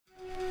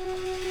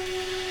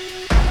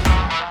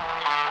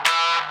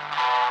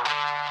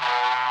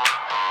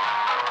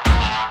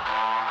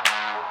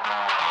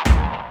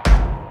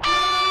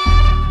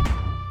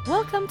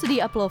to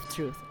The Apple of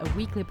Truth, a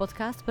weekly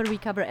podcast where we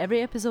cover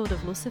every episode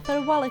of Lucifer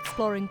while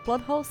exploring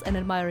plot holes and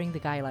admiring the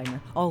guyliner,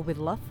 all with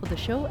love for the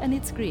show and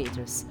its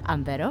creators.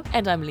 I'm Vero.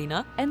 And I'm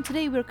Lina. And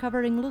today we're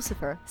covering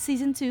Lucifer,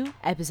 Season 2,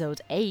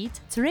 Episode 8,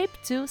 Trip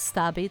to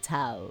Stubby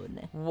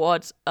Town.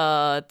 What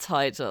a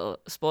title.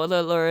 Spoiler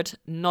alert,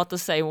 not the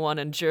same one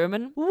in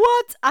German.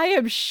 What? I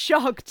am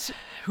shocked.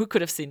 Who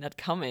could have seen that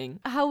coming?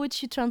 How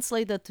would you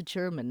translate that to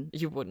German?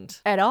 You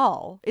wouldn't. At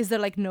all? Is there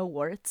like no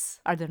words?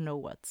 Are there no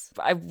words?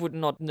 I would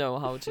not know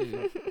how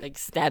to, like,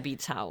 Stabby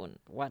Town.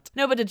 What?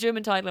 No, but the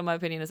German title, in my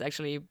opinion, is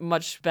actually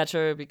much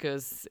better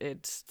because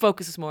it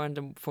focuses more on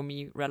the, for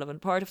me,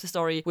 relevant part of the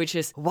story, which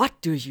is, what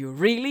do you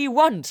really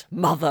want,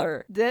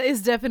 mother? That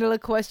is definitely a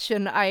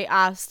question I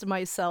asked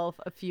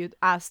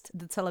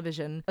the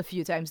television a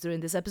few times during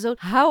this episode.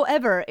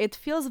 However, it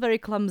feels very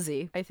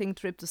clumsy. I think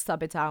Trip to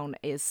Stubby Town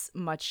is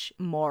much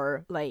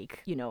more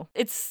like, you know.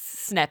 It's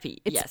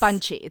snappy, It's yes.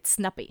 punchy, it's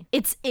snappy.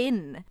 It's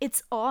in,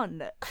 it's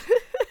on.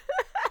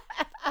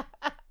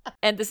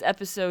 And this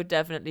episode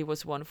definitely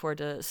was one for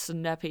the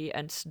snappy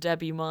and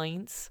stabby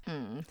minds.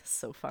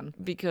 So fun.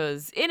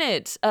 Because in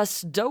it, a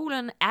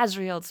stolen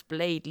Azrael's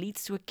blade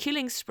leads to a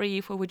killing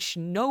spree for which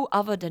no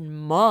other than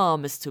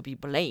Mom is to be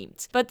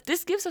blamed. But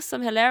this gives us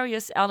some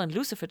hilarious Al and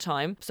Lucifer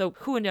time, so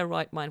who in their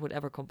right mind would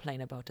ever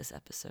complain about this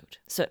episode?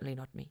 Certainly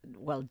not me.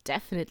 Well,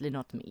 definitely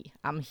not me.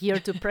 I'm here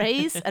to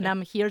praise and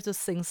I'm here to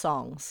sing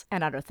songs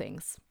and other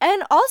things.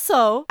 And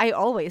also, I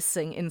always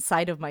sing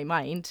inside of my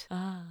mind.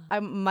 I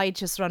might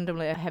just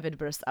randomly have it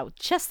burst out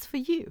just for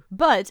you.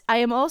 But I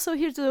am also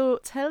here to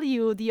tell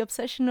you the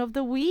obsession of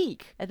the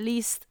week. At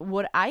least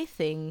what I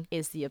think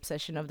is the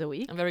obsession of the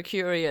week. I'm very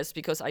curious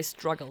because I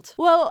struggled.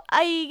 Well,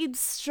 I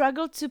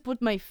struggled to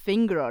put my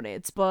finger on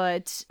it,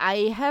 but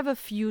I have a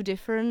few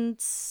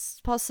different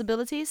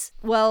possibilities.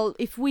 Well,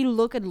 if we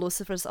look at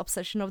Lucifer's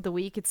obsession of the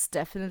week, it's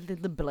definitely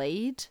the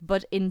blade.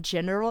 But in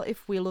general,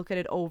 if we look at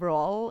it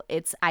overall,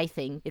 I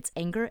think it's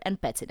anger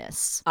and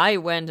pettiness. I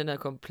went in a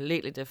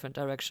completely different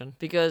direction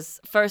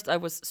because first I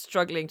was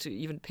struggling to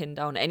even pin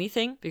down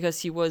anything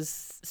because he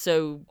was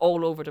so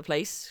all over the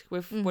place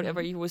with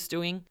whatever he was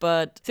doing.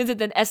 But since it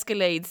then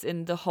escalates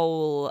in the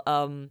whole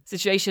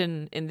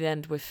situation in the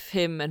end with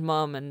him and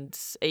Mom and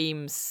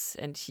Ames,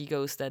 and he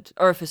goes that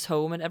Earth is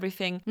home and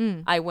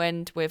everything, I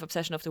went with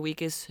obsession of the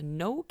week is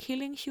no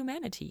killing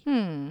humanity.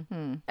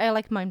 I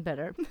like mine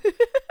better.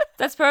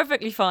 That's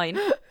perfectly fine.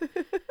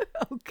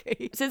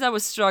 Okay. Since I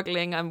was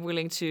struggling, I'm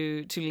willing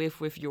to live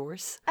with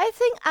yours. I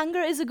think anger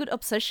is a good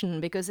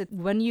obsession because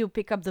when you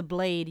pick up the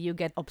blade, you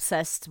get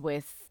obsessed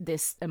with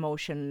this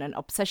emotion, and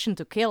obsession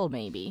to kill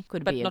maybe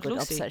could But be a not good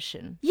Lucy.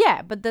 obsession.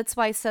 Yeah, but that's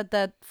why I said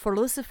that for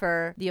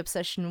Lucifer, the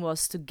obsession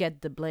was to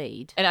get the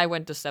blade. And I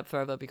went a step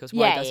further because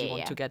why does he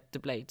want yeah. to get the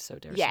blade? So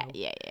there's Yeah.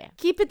 no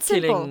Keep it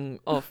simple. killing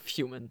of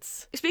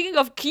humans. Speaking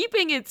of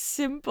keeping it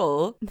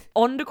simple,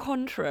 on the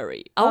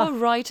contrary, our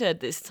writer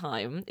this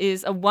time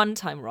is a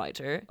one-time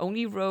writer,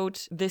 only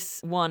wrote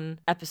this one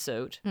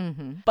episode,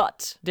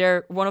 but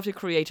they're one of the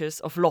creators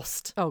of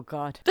Lost. Oh,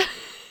 God.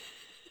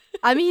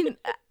 I mean,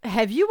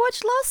 have you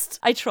watched Lost?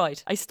 I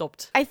tried. I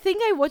stopped. I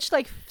think I watched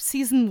like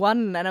season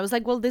 1 and I was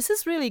like, well, this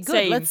is really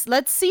good. Same.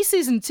 Let's see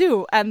season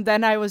 2. And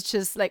then I was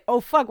just like,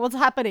 oh fuck, what's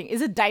happening? Is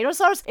it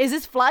dinosaurs? Is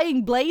it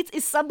flying blades?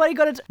 Is somebody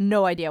gonna...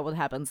 No idea what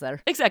happens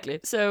there.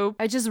 Exactly. So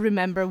I just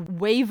remember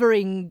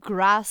wavering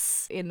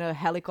grass in a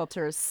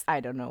helicopter's...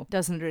 I don't know.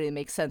 Doesn't really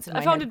make sense in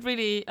my I found head. it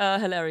really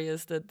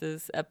hilarious that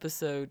this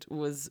episode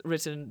was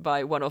written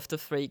by one of the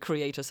 3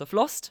 creators of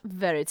Lost.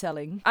 Very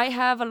telling. I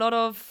have a lot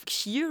of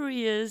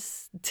curious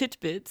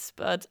tidbits,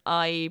 but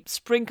I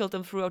sprinkled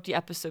them throughout the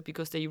episode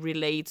because they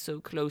relate so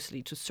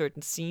closely to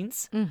certain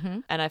scenes.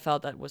 And I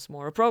felt that was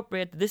more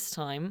appropriate this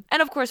time.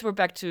 And of course, we're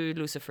back to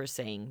Lucifer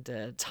saying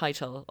the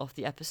title of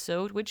the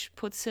episode, which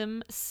puts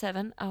him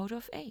 7 out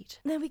of 8.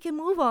 Now we can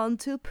move on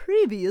to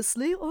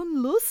previously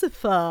on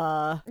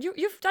Lucifer.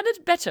 You've done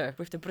it better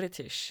with the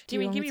British. Do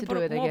you want me to do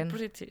it more again?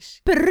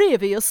 British.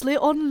 Previously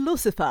on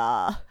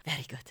Lucifer.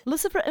 Very good.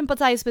 Lucifer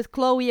empathized with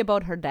Chloe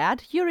about her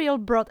dad. Uriel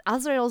brought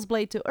Azrael's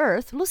blade to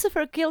Earth.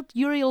 Lucifer killed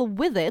Uriel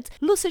with it.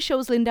 Lucy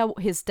shows Linda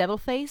his devil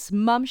face.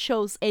 Mom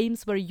shows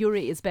Ames where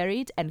Yuri is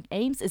buried. And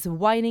Ames is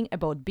whining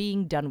about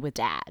being done with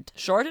dad.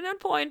 Short and on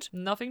point,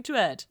 nothing to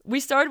add. We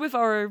start with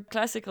our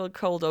classical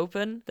cold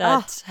open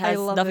that has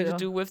nothing to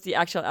do with the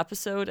actual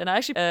episode. And I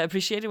actually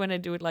appreciate it when they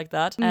do it like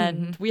that.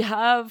 And we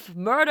have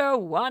Murder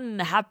 1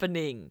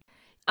 happening.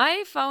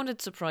 I found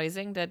it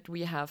surprising that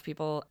we have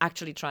people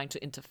actually trying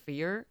to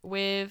interfere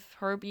with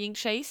her being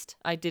chased.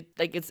 I did,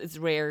 like, it's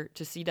rare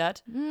to see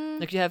that.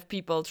 Like, you have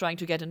people trying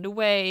to get in the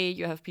way,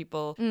 you have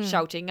people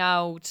shouting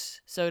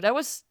out. So that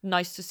was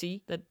nice to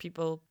see that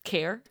people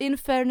care. In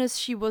fairness,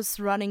 she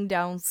was running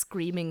down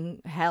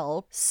screaming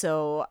help,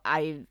 so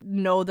I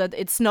know that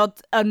it's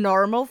not a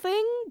normal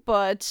thing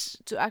but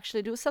to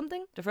actually do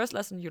something. The first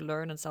lesson you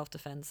learn in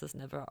self-defense is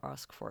never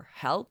ask for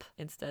help.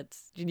 Instead,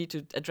 you need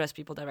to address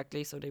people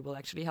directly so they will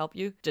actually help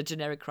you. The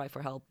generic cry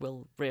for help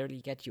will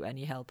rarely get you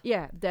any help.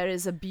 Yeah, there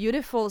is a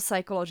beautiful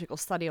psychological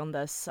study on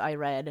this I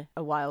read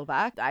a while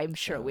back. I'm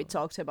sure we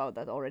talked about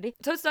that already.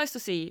 So it's nice to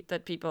see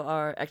that people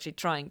are actually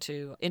trying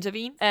to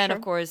intervene. And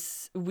of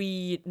course,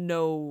 we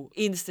know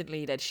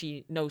instantly that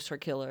she knows her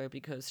killer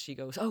because she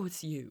goes, oh,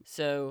 it's you.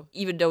 So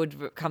even though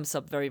it comes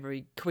up very,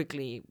 very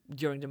quickly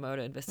during the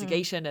murder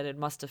investigation that it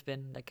must have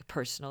been like a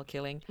personal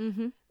killing,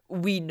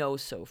 we know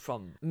so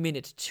from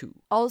minute 2.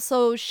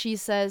 Also, she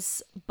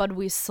says, but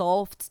we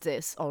solved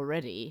this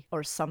already,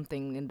 or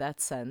something in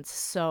that sense.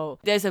 So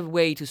there's a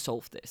way to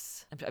solve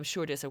this. I'm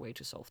sure there's a way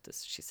to solve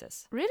this, she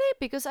says. Really?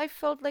 Because I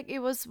felt like it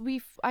was,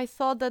 I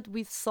thought that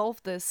we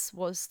solved this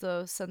was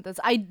the sentence.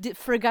 I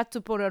forgot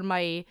to put on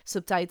my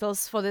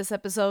subtitles for this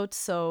episode,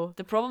 so...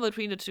 The problem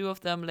between the two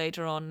of them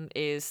later on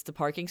is the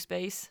parking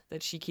space,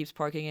 that she keeps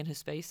parking in his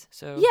space,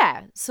 so...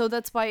 Yeah, so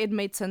that's why it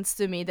made sense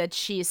to me that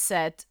she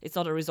said... It's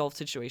not a resolved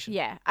situation.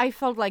 Yeah, I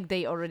felt like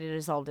they already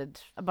resolved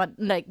it. But,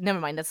 like, never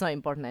mind, that's not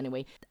important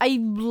anyway. I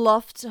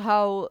loved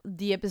how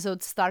the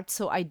episode starts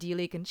so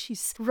idyllic and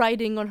she's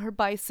riding on her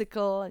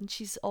bicycle and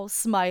she's all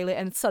smiley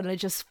and suddenly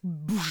just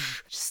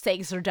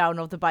takes her down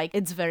off the bike.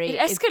 It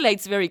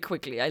escalates very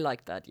quickly. I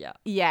like that, yeah.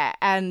 Yeah,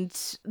 and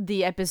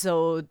the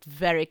episode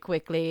very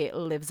quickly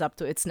lives up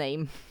to its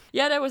name.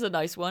 Yeah, that was a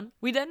nice one.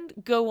 We then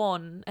go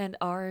on and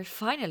are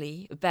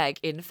finally back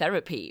in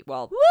therapy.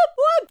 Well, whoop,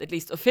 whoop. At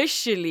least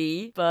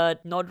officially,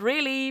 but not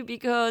really,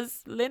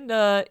 because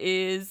Linda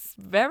is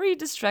very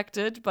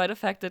distracted by the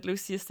fact that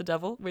Lucy is the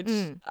devil, which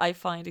I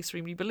find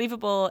extremely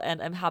believable,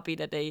 and I'm happy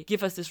that they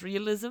give us this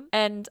realism.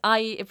 And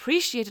I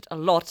appreciate it a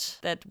lot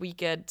that we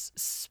get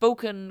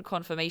spoken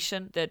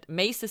confirmation that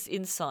Mace's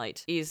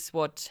insight is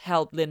what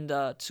helped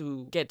Linda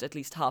to get at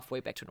least halfway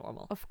back to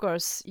normal. Of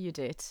course you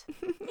did.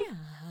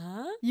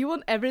 Yeah. You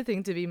want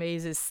everything to be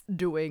Mace's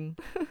doing.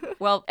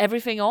 Well,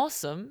 everything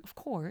awesome, of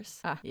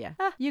course. Yeah.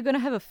 You're gonna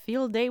have a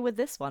field day with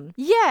this one.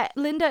 Yeah,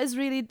 Linda is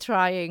really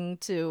trying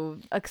to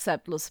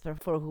accept Lucifer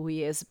for who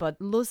he is, but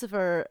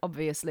Lucifer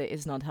obviously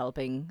is not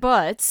helping.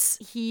 But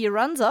he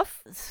runs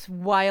off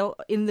while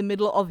in the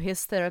middle of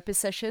his therapy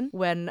session,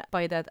 when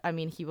by that I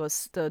mean he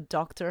was the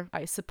doctor,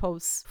 I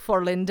suppose,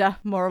 for Linda,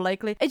 more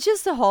likely. It's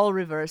just a whole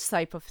reverse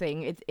type of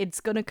thing.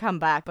 It's gonna come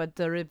back, but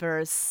the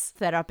reverse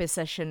therapy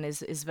session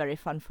is very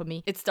fun for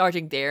me. It's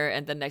starting there,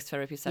 and the next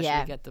therapy session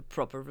we get the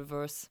proper reverse.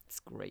 It's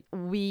great.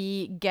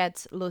 We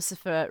get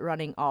Lucifer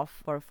running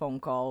off for a phone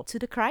call to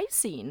the crime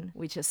scene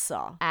we just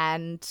saw.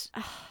 And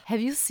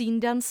have you seen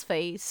Dan's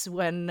face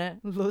when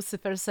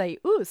Lucifer say,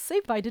 "Ooh,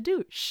 saved by the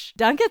douche"?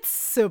 Dan gets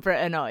super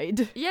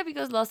annoyed. Yeah,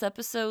 because last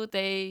episode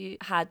they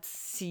had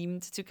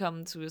seemed to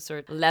come to a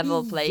certain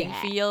level playing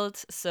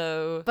field,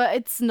 so... But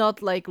it's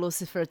not like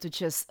Lucifer to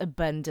just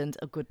abandon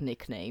a good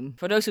nickname.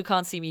 For those who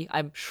can't see me,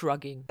 I'm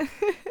shrugging.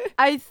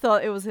 I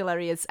thought it was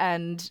hilarious,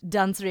 and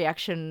Dan's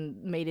reaction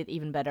made it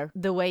even better.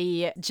 The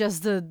way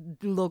just the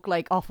look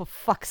like, oh, for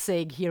fuck's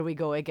sake, here we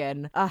go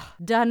again.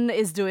 Dan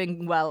is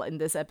doing well in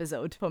this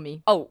episode for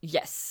me. Oh,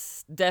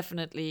 yes.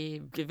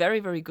 Definitely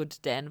very, very good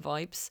Dan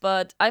vibes.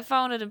 But I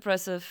found it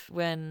impressive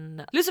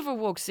when Lucifer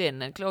walks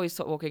in and Chloe's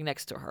walking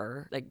next to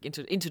her, like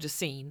into the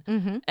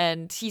scene.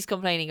 And he's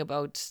complaining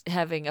about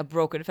having a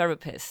broken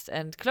therapist.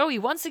 And Chloe,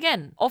 once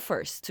again,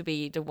 offers to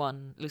be the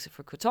one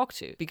Lucifer could talk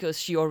to because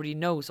she already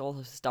knows all of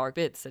his dark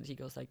bits. And he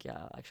goes like,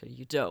 yeah, actually,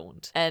 you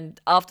don't. And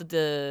after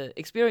the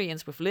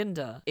experience with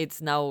Linda,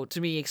 it's now,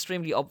 to me,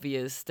 extremely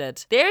obvious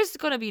that there's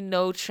gonna be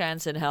no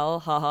chance in hell,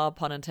 haha,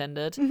 pun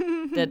intended,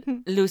 that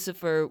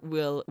Lucifer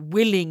will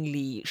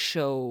willingly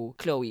show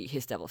Chloe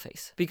his devil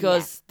face.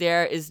 Because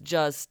there is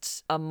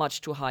just a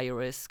much too high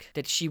risk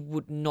that she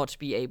would not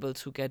be able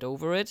to get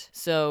over it.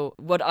 So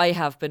what I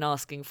have been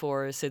asking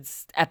for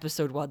since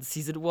episode 1,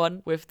 season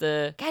 1, with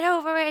the get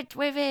over it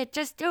with it,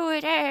 just do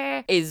it,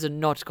 is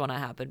not gonna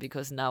happen,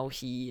 because now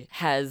he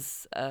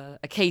has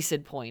a case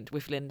in point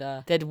with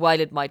Linda that while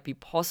it might be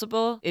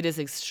possible, it is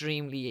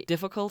extremely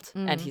difficult,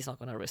 and he's not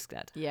gonna risk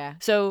that. Yeah.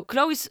 So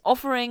Chloe's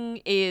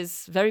offering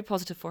is very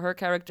positive for her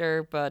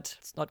character, but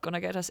it's not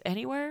gonna get us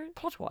anywhere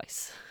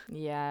plot-wise.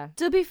 Yeah.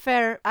 To be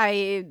fair,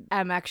 I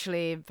am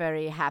actually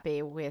very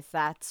happy with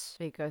that,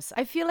 because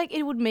I feel like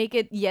it would make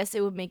it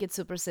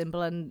super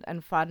simple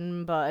and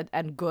fun,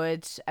 and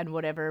good and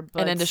whatever.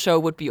 But and then the show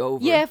would be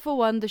over. Yeah, for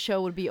one, the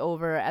show would be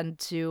over, and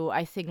two,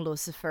 I think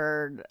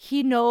Lucifer,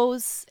 he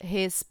knows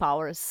his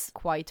powers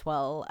quite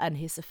well and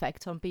his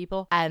effect on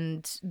people,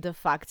 and the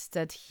fact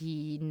that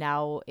he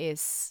now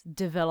is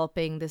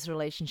developing this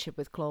relationship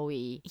with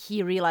Chloe,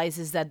 he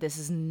realizes that this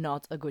is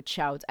not a good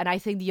shout. And I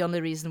think the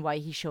only reason why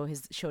he showed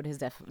his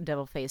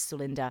devil face to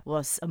Linda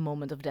was a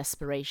moment of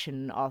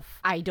desperation of,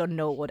 I don't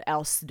know what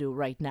else to do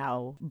right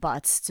now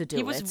but to do it.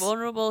 He was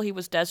vulnerable, he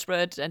was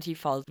desperate, and he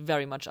felt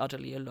very much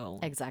utterly alone.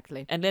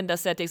 Exactly. And Linda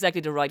said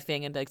exactly the right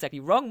thing in the exactly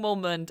wrong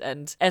moment,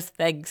 and as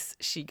thanks,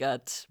 she got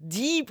that.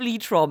 Deeply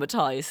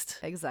traumatized.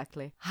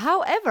 Exactly.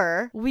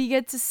 However, we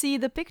get to see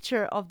the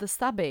picture of the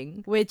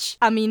stabbing, which,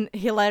 I mean,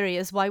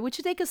 hilarious. Why would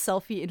you take a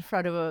selfie in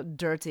front of a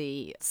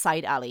dirty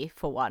side alley,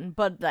 for one?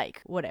 But,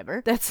 like,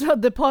 whatever. That's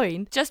not the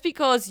point. Just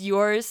because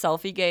your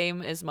selfie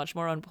game is much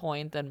more on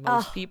point than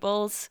most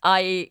people's,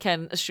 I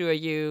can assure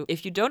you,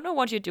 if you don't know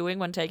what you're doing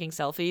when taking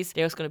selfies,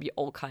 there's going to be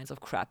all kinds of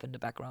crap in the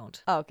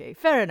background. Okay,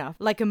 fair enough.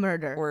 Like a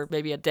murder. Or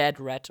maybe a dead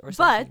rat or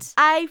something. But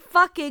I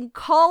fucking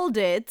called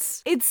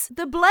it. It's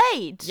the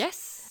blade.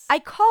 Yes. I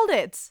called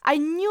it. I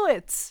knew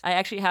it. I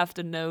actually have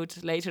the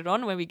note later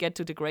on when we get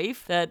to the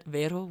grave that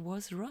Vero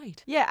was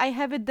right. Yeah, I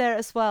have it there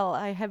as well.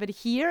 I have it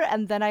here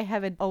and then I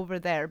have it over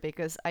there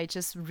because I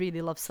just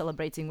really love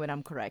celebrating when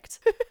I'm correct.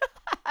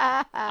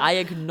 I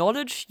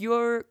acknowledge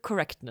your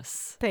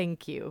correctness.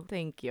 Thank you.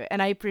 Thank you.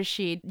 And I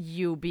appreciate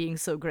you being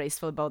so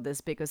graceful about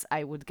this because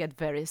I would get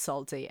very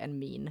salty and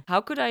mean.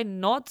 How could I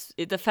not?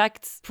 The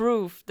facts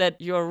prove that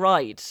you're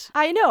right.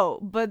 I know,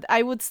 but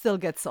I would still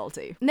get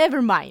salty.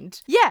 Never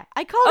mind. Yeah,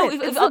 I called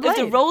it. If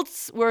the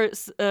roles were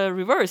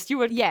reversed, you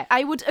would... Yeah,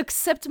 I would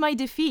accept my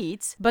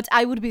defeat, but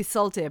I would be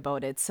salty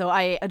about it. So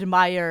I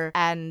admire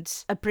and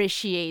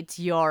appreciate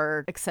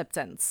your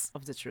acceptance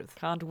of the truth.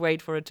 Can't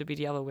wait for it to be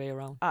the other way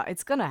around.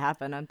 It's gonna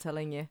happen, I'm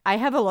telling you. I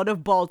have a lot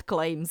of bold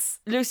claims.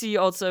 Lucy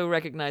also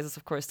recognizes,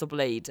 of course, the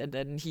blade, and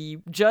then he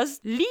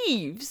just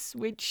leaves,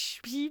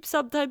 which he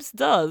sometimes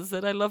does.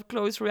 And I love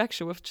Chloe's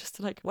reaction with just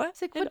like, what?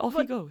 Like, and off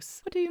he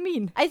goes. What do you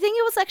mean? I think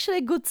it was actually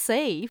a good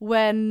save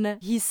when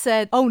he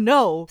said, oh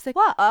no. It's like,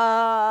 what?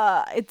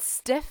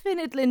 It's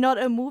definitely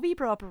not a movie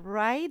prop,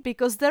 right?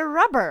 Because they're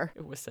rubber.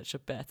 It was such a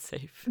bad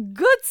save.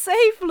 Good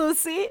save,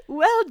 Lucy.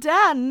 Well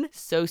done.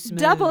 So smooth.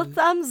 Double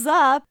thumbs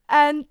up.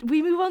 And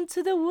we move on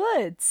to the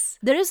woods.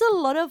 There is a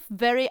lot of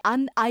very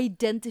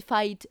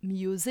unidentified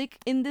music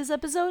in this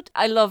episode.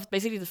 I loved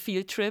basically the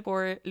field trip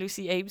where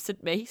Lucy, Ames,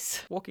 and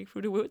Mace walking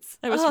through the woods.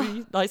 That was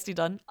really nicely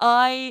done.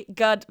 I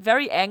got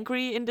very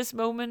angry in this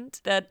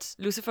moment that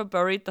Lucifer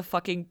buried the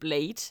fucking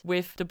blade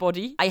with the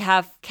body. I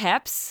have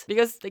caps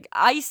because like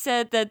I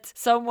said that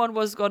someone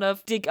was gonna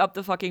dig up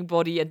the fucking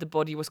body and the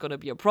body was gonna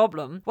be a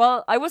problem.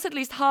 Well, I was at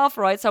least half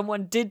right.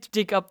 Someone did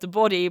dig up the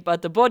body,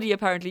 but the body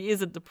apparently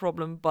isn't the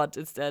problem, but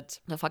it's that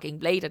the fucking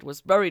blade that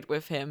was buried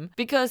with him.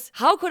 Because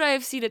how could I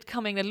have seen it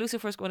coming that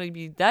Lucifer's going to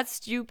be that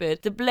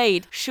stupid? The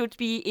blade should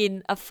be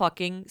in a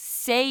fucking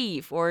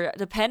safe or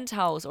the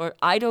penthouse or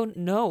I don't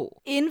know.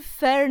 In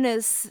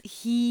fairness,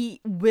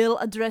 he will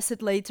address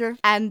it later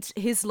and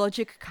his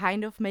logic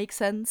kind of makes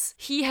sense.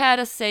 He had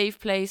a safe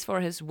place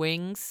for his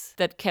wings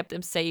that kept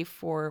him safe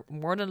for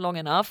more than long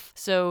enough,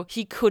 so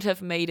he could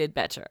have made it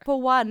better.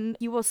 For one,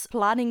 he was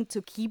planning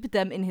to keep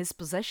them in his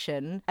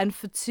possession, and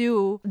for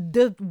two,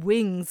 the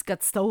wings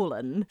got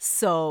stolen.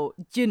 So,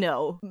 you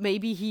know,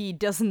 maybe he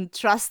doesn't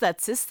trust that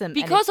system.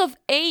 Because of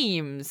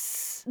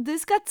Ames.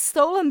 This got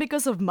stolen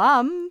because of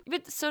Mom.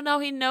 But so now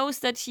he knows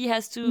that he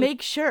has to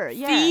make sure,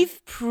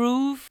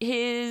 thief-proof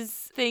his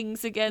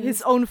things against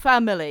his own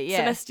family,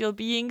 celestial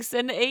beings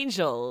and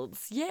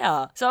angels.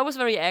 Yeah. So I was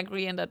very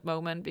angry in that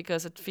moment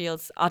because it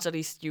feels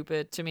utterly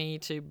stupid to me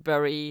to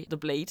bury the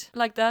blade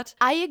like that.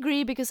 I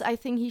agree because I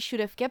think he should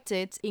have kept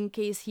it in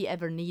case he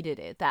ever needed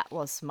it. That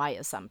was my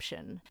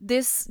assumption.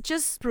 This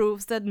just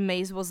proves that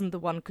Mace wasn't the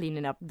one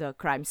cleaning up the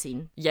crime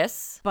scene.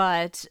 Yes.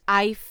 But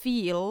I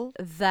feel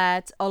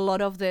that a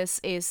lot of this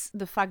is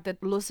the fact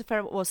that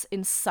Lucifer was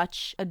in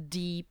such a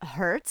deep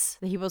hurt,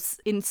 that he was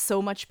in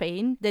so much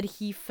pain, that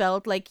he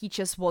felt like he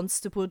just wants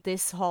to put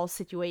this whole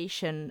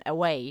situation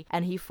away.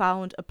 And he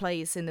found a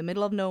place in the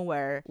middle of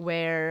nowhere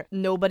where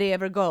nobody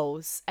ever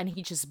goes, and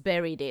he just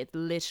buried it,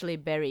 literally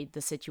buried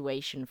the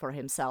situation for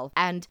himself.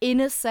 And in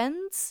a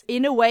sense,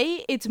 in a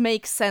way, it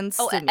makes sense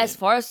to me. As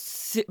far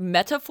as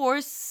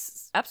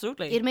metaphors,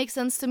 absolutely. It makes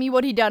sense to me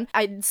what he done.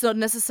 It's not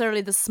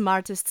necessarily the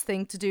smartest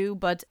thing to do,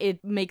 but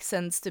it makes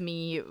sense to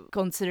me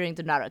considering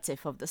the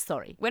narrative of the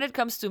story. When it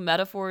comes to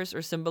metaphors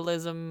or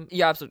symbolism,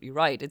 you're absolutely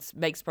right. It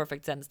makes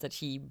perfect sense that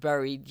he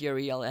buried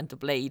Uriel and the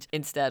blade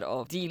instead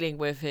of dealing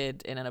with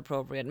it in an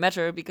appropriate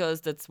manner,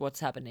 because that's what's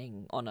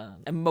happening on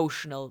an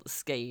emotional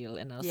scale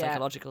and a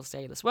psychological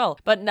scale as well.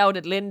 But now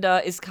that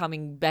Linda is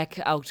coming back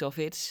out of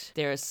it,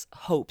 there's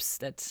hopes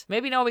that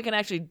maybe now we can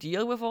actually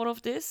deal with all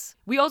of this.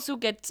 We also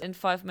get in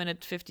 5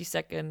 minutes 50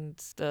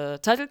 seconds the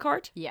title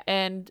card. Yeah.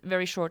 And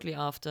very shortly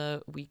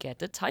after we get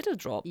the title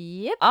drop.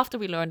 Yep. After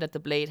we learn that the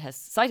blade has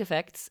side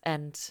effects,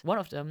 and one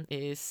of them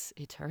is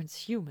it turns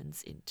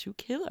humans into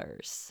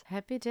killers.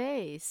 Happy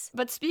days.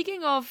 But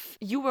speaking of,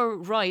 you were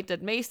right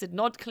that Mace did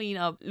not clean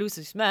up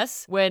Lucy's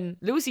mess. When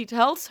Lucy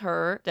tells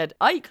her that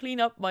I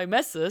clean up my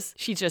messes,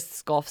 she just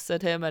scoffs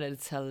at him and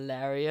it's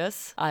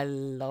hilarious. I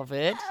love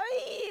it.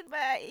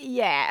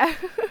 Yeah.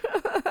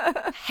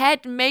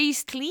 Had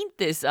Mace cleaned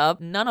this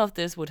up, none of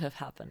this would have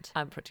happened.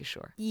 I'm pretty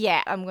sure.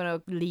 Yeah, I'm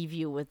gonna leave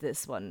you with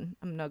this one.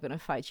 I'm not gonna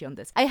fight you on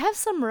this. I have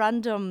some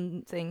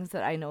random things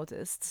that I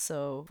noticed.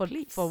 So,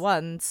 for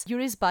once,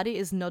 Yuri's body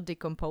is not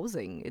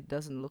decomposing. It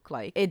doesn't look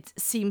like. It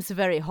seems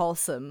very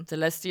wholesome.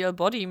 Celestial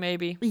body,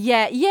 maybe.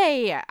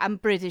 Yeah. I'm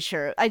pretty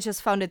sure. I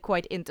just found it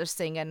quite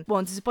interesting and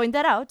wanted to point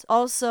that out.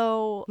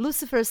 Also,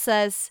 Lucifer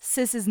says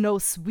Sis is no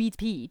sweet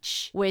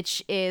peach,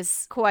 which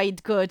is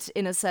quite good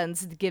in a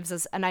sense. It gives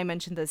us, and I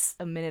mentioned this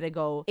a minute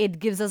ago, it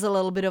gives us a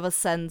little bit of a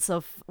sense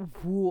of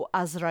who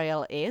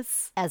Azrael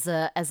is as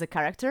a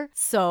character.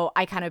 So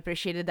I kind of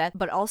appreciated that.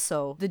 But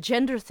also the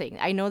gender thing.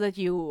 I know that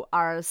you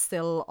are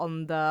still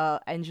on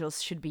the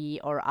angels should be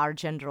or are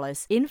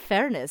genderless. In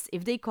fairness,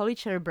 if they call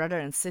each other brother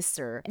and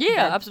sister,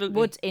 that absolutely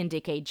would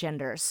indicate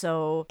gender.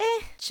 So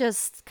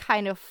just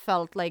kind of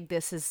felt like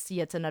this is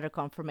yet another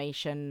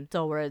confirmation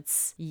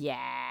towards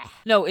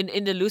No,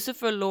 in the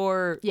Lucifer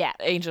lore, yeah,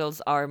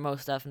 angels are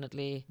most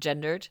definitely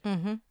gendered.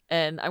 Mm-hmm.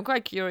 And I'm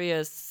quite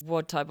curious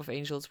what type of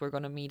angels we're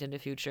going to meet in the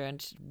future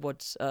and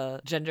what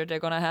gender they're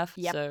going to have.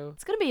 Yep. So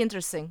it's going to be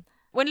interesting.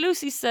 When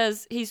Lucy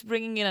says he's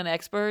bringing in an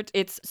expert,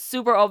 it's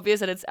super obvious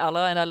that it's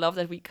Ella, and I love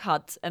that we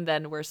cut and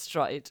then we're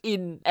straight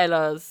in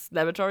Ella's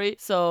laboratory.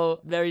 So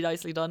very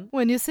nicely done.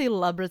 When you say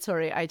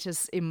laboratory, I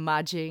just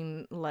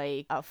imagine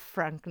like a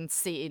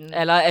Frankenstein.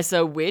 Ella as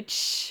a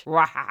witch.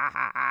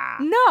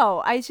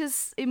 No, I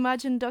just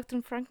imagine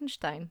Dr.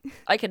 Frankenstein.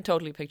 I can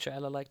totally picture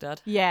Ella like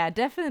that. Yeah,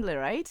 definitely,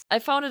 right? I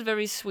found it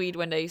very sweet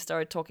when they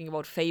started talking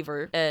about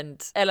favor,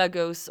 and Ella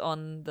goes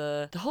on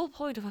the whole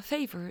point of a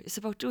favor is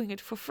about doing it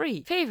for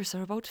free. Favors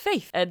are about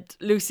faith. And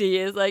Lucy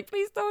is like,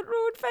 please don't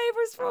ruin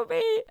favors for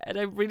me. And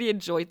I really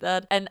enjoyed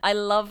that. And I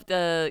love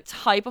the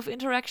type of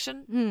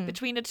interaction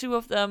between the two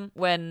of them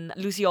when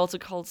Lucy also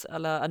calls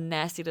Ella a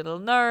nasty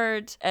little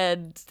nerd.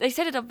 And they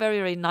set it up very,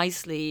 very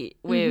nicely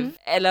with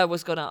Ella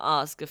was gonna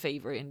ask a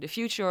favor in the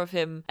future of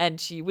him,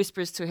 and she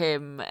whispers to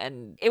him,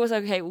 and it was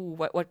like, okay,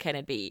 what can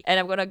it be? And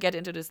I'm gonna get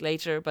into this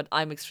later, but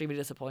I'm extremely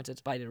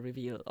disappointed by the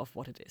reveal of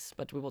what it is.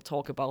 But we will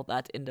talk about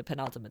that in the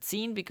penultimate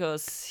scene,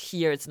 because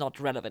here it's not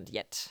relevant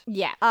yet.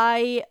 Yeah,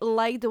 I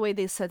like the way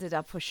they set it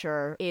up for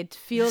sure. It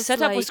feels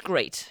setup like was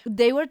great.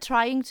 They were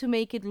trying to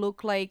make it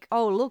look like,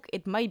 oh, look,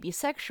 it might be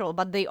sexual,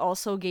 but they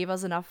also gave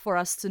us enough for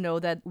us to know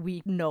that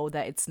we know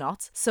that it's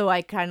not. So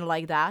I kind of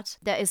like that.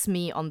 That is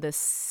me on this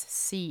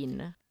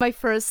scene. My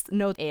first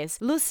note is,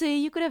 Lucy,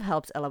 you could have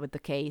helped Ella with the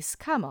case.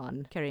 Come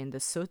on, carrying the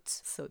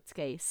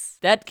suitcase.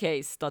 That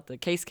case, not the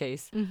case.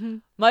 Mm-hmm.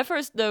 My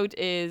first note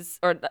is,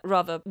 or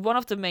rather, one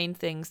of the main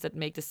things that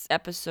make this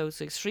episode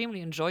so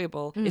extremely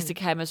enjoyable is the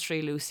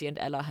chemistry Lucy and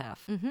Ella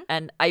have. Mm-hmm.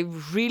 And I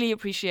really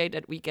appreciate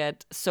that we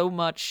get so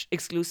much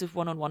exclusive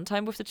one-on-one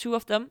time with the two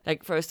of them.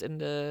 Like first in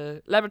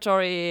the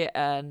laboratory,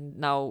 and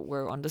now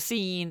we're on the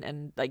scene,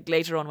 and like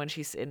later on when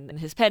she's in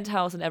his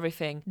penthouse and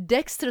everything.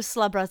 Dexter's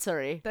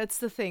laboratory. That's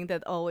the thing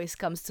that always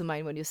comes to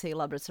mind when you say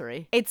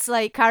laboratory. It's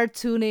like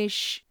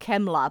cartoonish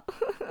chem lab.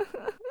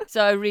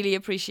 So I really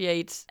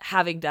appreciate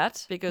having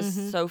that,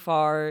 because so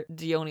far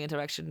the only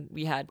interaction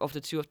we had of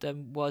the two of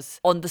them was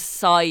on the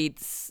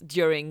sides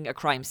during a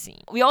crime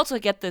scene. We also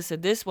get this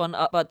in this one,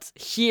 but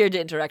here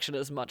the interaction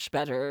is much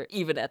better,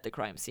 even at the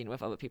crime scene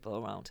with other people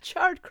around.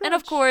 Chart crunch. And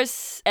of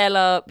course,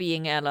 Ella,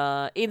 being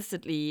Ella,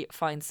 instantly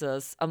finds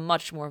us a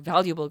much more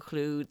valuable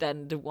clue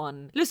than the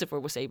one Lucifer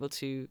was able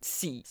to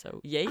see.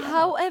 So yay, Ella.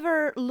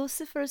 However,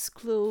 Lucifer's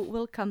clue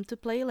will come to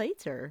play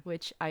later,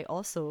 which I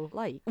also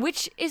like.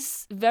 Which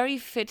is very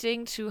fitting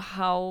to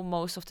how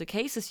most of the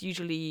cases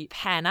usually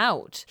pan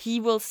out. He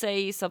will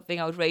say something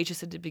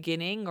outrageous at the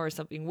beginning or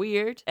something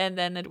weird, and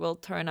then it will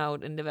turn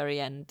out in the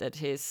very end that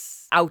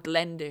his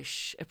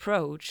outlandish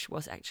approach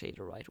was actually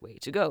the right way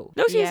to go.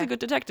 Lucy is a good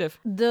detective.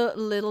 The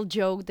little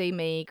joke they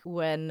make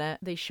when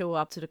they show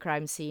up to the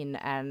crime scene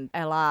and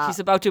Ella... He's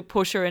about to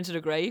push her into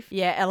the grave.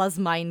 Yeah, Ella's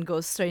mind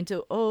goes straight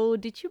to, oh,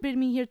 did you bring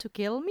me here to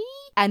kill me?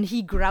 And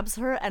he grabs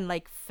her and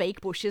like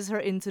fake pushes her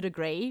into the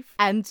grave.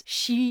 And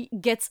she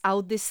gets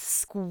out this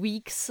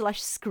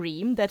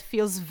squeak/scream that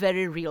feels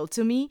very real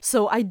to me.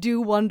 So I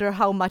do wonder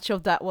how much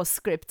of that was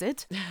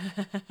scripted.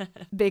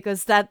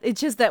 Because that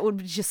would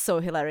be just so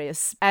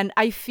hilarious. And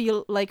I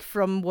feel like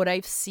from what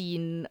I've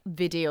seen,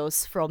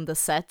 videos from the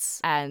sets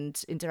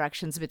and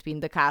interactions between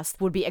the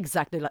cast would be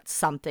exactly like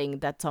something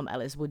that Tom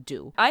Ellis would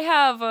do. I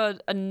have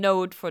a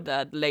note for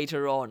that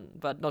later on,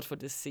 but not for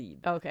this scene.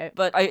 Okay.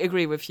 But I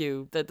agree with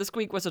you that the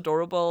squeak was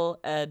adorable,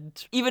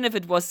 and even if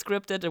it was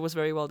scripted, it was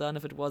very well done.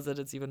 If it wasn't,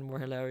 it's even more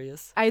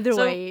hilarious. Either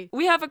way.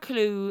 We have a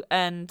clue,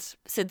 and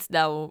since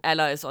now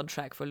Ella is on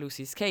track for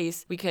Lucy's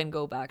case, we can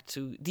go back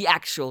to the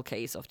actual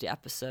case of the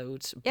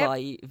episode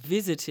by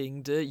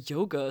visiting the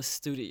yoga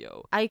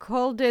studio. I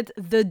called it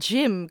the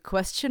gym ?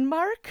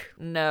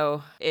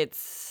 No,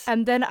 it's...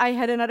 And then I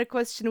had another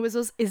question, which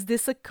was, is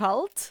this a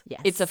cult?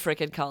 Yes. It's a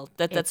freaking cult.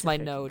 That's my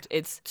note.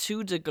 It's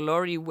To the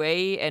Glory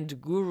Way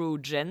and Guru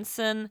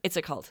Jensen. It's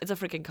a cult. It's a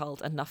freaking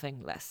cult and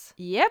nothing less.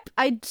 Yep.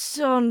 I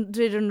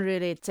didn't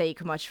really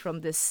take much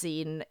from this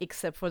scene,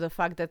 except for the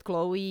fact that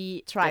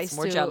Chloe tries Gets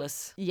more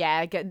jealous.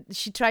 Yeah,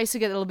 she tries to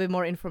get a little bit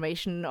more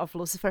information of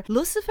Lucifer.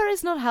 Lucifer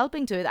is not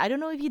helping to it. I don't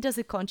know if he does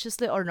it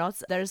consciously or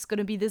not. There's going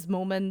to be this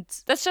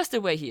moment. That's just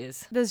the way he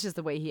is. That's just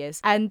the way he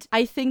is. And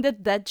I think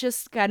that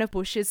just kind of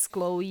pushes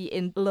Chloe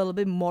in a little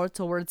bit more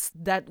towards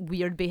that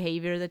weird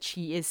behavior that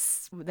she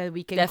is, that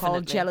we can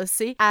call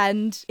jealousy.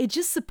 And it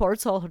just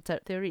supports all her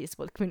theories.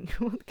 What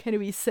can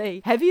we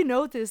say? Have you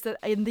noticed that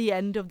in the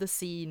end of the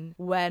scene,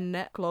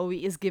 when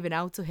Chloe is given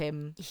out to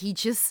him, he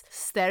just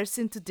stares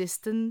into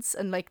distance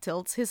and like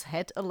tilts his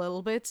head a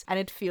little bit, and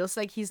it feels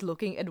like he's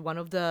looking at one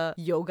of the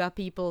yoga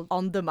people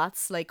on the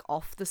mats, like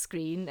off the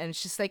screen, and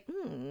it's just like,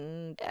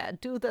 yeah,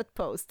 do that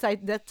pose,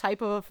 that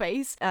type of a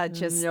face.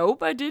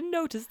 Nope, I didn't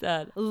notice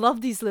that.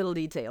 Love these little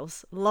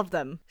details. Love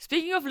them.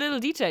 Speaking of little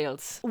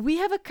details, we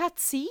have a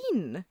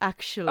cutscene,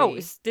 actually. Oh,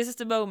 this is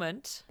the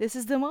moment. This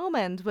is the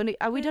moment.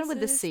 Are we done with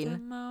this scene? This is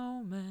the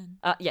moment.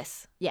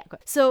 Yes. Yeah, good.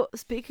 So,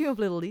 speaking of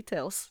little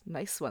details,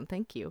 nice one,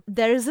 thank you.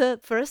 There's a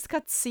first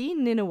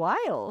cutscene in a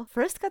while.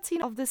 First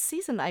cutscene of this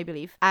season, I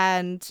believe.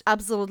 And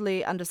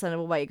absolutely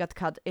understandable why it got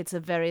cut. It's a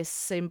very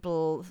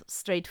simple,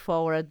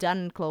 straightforward Dan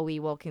and Chloe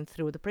walking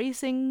through the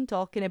precinct,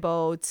 talking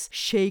about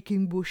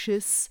shaking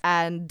bushes,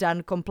 and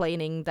Dan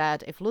complaining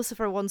that if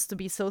Lucifer wants to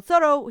be so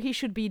thorough, he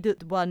should be the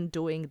one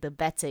doing the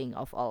vetting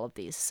of all of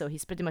these. So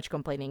he's pretty much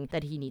complaining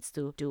that he needs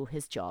to do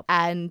his job.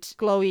 And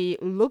Chloe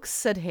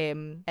looks at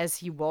him as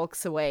he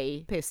walks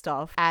away, pissed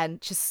off,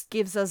 and just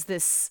gives us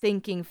this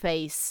thinking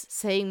face,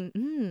 saying,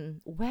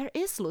 where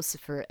is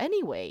Lucifer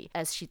anyway?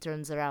 As she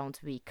turns around,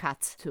 we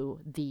cut to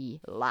the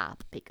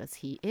lab because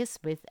he is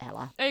with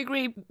Ella. I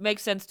agree,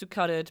 makes sense to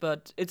cut it,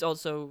 but it's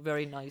also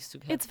very nice to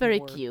have It's very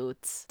more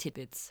cute.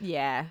 tidbits.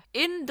 Yeah.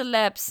 In the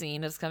lab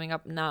scene that's coming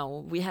up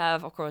now, we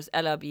have, of course,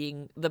 Ella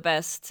being the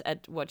best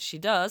at what she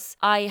does.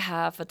 I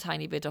have a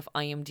tiny bit of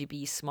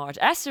IMDb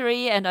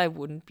smartassery, and I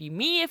wouldn't be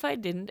me if I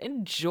didn't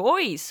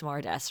enjoy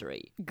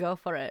smartassery. Go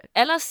for it.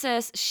 Ella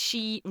says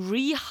she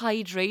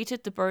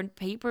rehydrated the burnt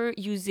paper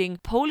using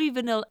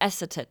polyvinyl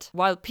acetate.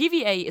 While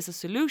PVA is a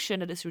solution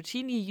that is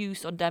routinely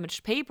used on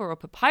damaged paper or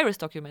papyrus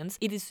documents,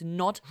 it is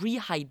not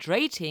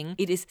rehydrating,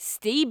 it is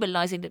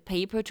stabilizing the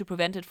paper to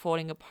prevent it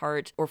falling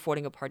apart or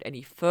falling apart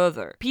any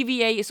further.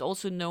 PVA is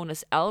also known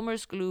as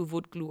Elmer's glue,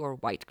 wood glue, or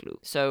white glue.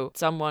 So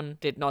someone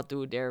did not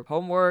do their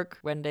homework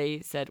when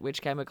they said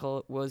which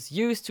chemical was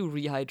used to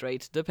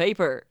rehydrate the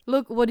paper.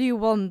 Look, what do you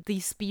want?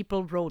 These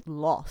people wrote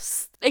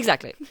Lost.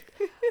 Exactly.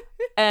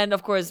 And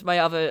of course, my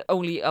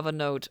only other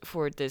note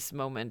for this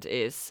moment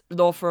is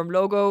law firm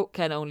logo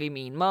can only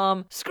mean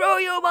mom. Screw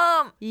you,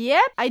 mom!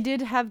 Yep, I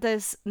did have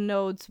this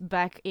note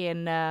back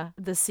in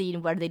the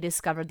scene where they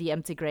discovered the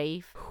empty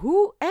grave.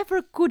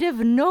 Whoever could have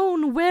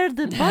known where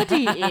the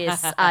body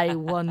is, I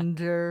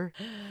wonder.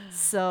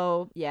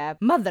 So, yeah,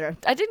 mother.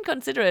 I didn't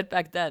consider it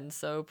back then,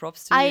 so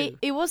props to you.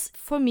 It was,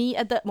 for me,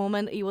 at that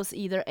moment, it was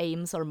either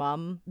Ames or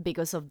mom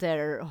because of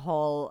their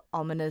whole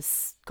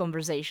ominous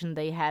conversation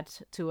they had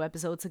 2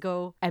 episodes ago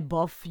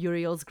above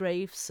Uriel's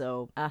grave,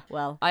 so,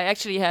 well. I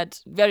actually had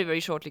very, very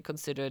shortly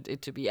considered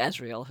it to be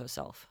Azrael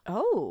herself.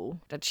 Oh.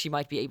 That she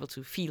might be able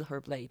to feel her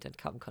blade and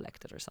come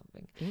collect it or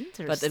something.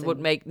 Interesting. But it would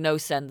make no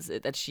sense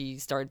that she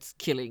starts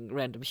killing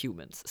random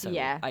humans. So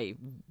yeah. I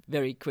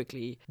very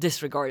quickly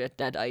disregarded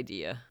that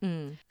idea.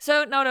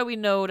 So now that we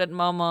know that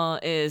Mama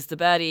is the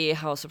baddie,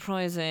 how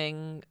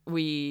surprising,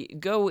 we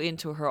go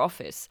into her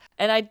office.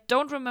 And I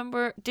don't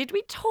remember, did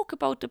we talk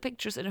about the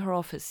pictures in her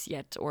office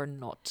yet or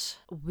not?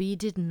 We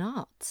did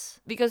not.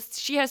 Because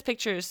she has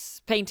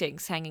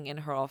paintings hanging in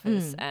her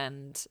office,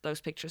 and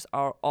those pictures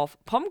are of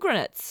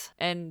pomegranates.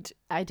 And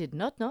I did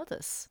not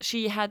notice.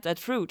 She had that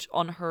fruit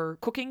on her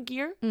cooking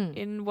gear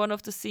in one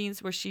of the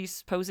scenes where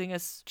she's posing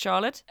as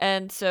Charlotte.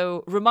 And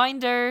so,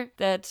 reminder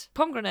that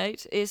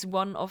pomegranate is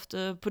one of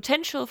the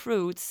potential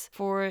fruits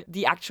for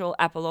the actual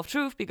apple of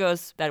truth,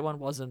 because that one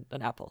wasn't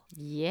an apple.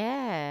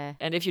 Yeah.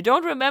 And if you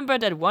don't remember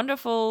that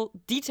wonderful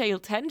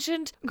detailed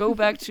tangent, go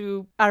back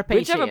to our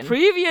whichever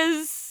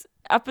previous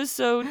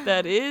episode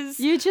that is.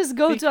 You just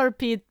go to our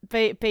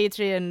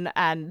Patreon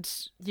and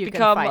you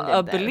become can find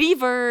a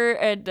believer,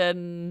 and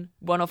then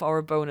one of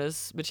our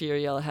bonus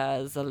material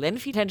has a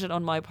lengthy tangent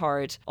on my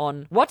part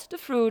on what the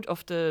fruit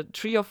of the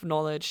tree of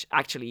knowledge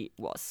actually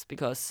was,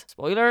 because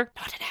spoiler,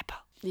 not an apple.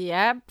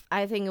 Yep,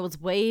 I think it was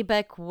way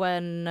back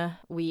when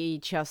we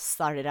just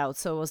started out,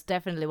 so it was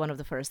definitely one of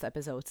the first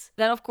episodes.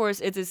 Then, of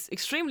course, it is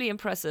extremely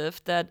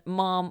impressive that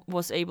Mom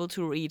was able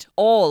to read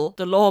all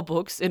the law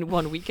books in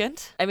one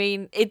weekend. I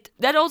mean,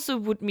 that also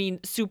would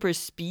mean super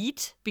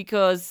speed,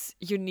 because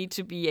you need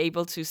to be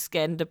able to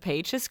scan the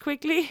pages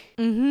quickly.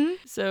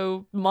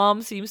 So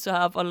Mom seems to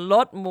have a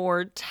lot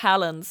more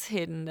talents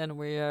hidden than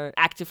we are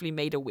actively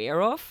made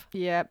aware of.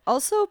 Yeah,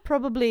 also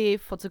probably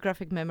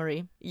photographic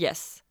memory.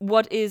 Yes.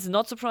 What is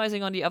not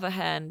surprising, on the other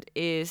hand,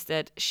 is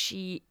that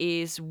she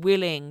is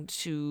willing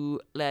to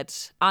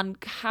let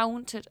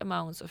uncounted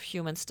amounts of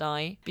humans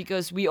die,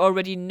 because we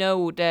already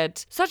know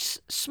that such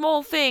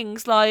small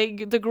things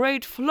like the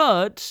Great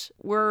Flood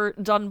were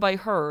done by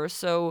her,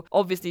 so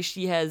obviously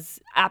she has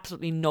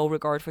absolutely no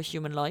regard for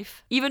human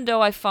life. Even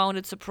though I found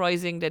it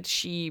surprising that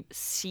she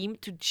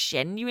seemed to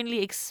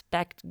genuinely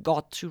expect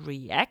God to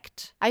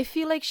react. I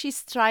feel like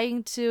she's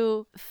trying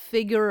to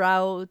figure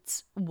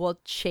out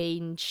what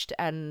changed,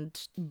 and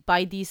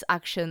by these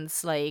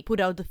actions, like, put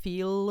out the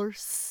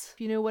feelers,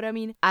 if you know what I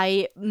mean.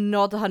 I'm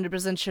not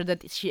 100% sure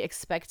that she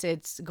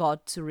expected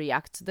God to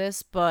react to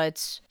this,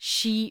 but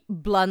she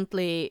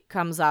bluntly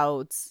comes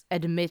out,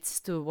 admits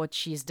to what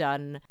she's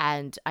done,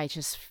 and I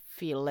just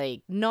feel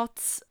like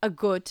not a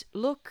good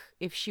look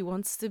if she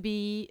wants to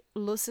be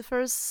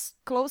Lucifer's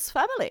close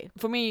family.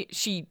 For me,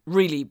 she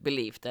really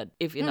believed that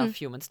if enough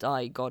humans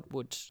die, God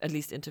would at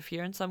least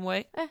interfere in some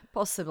way.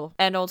 Possible.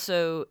 And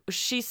also,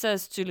 she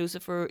says to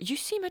Lucifer, you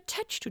seem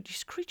attached to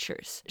these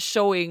creatures.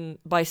 Showing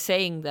by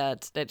saying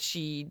that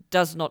she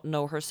does not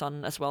know her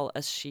son as well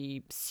as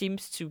she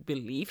seems to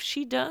believe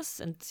she does,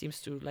 and seems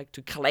to like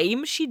to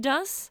claim she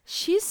does.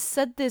 She's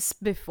said this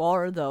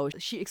before, though.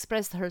 She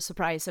expressed her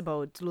surprise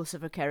about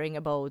Lucifer caring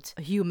about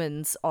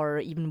humans or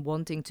even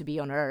wanting to be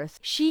on Earth.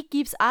 She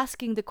keeps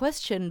asking the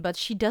question, but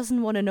she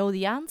doesn't want to know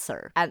the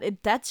answer. And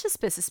that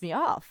just pisses me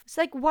off. It's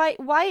like,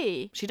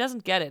 why? She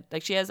doesn't get it.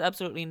 Like, she has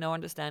absolutely no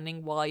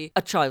understanding why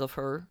a child of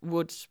her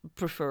would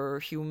prefer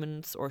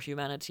humans or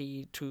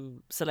humanity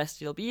to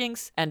celestial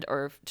beings and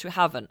Earth to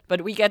heaven.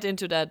 But we get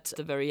into that at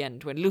the very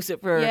end, when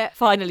Lucifer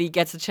finally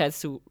gets a chance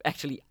to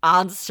actually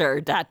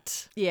answer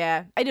that.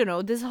 Yeah, I don't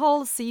know. This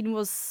whole scene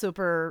was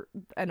super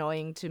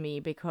annoying to me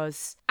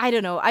because I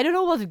don't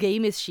know what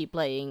game is she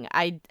playing.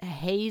 I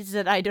hate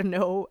that I don't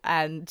know,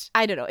 and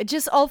I don't know. It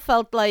just all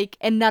felt like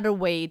another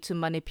way to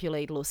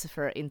manipulate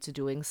Lucifer into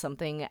doing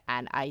something,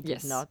 and I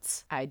did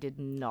not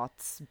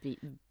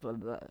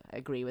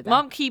agree with that.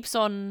 Mom keeps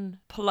on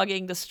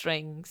pulling the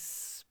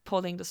strings,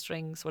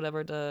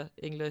 whatever the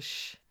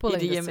English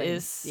idiom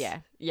is.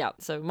 Yeah,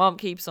 so Mom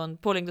keeps on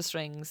pulling the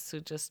strings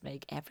to just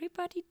make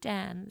everybody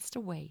dance the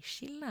way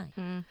she likes.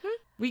 Mm-hmm.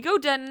 We go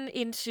then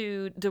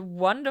into the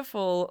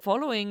wonderful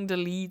following the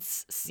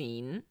leads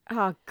scene.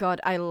 Oh god,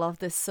 I love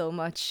this so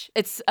much.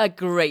 It's a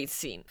great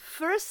scene.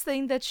 First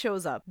thing that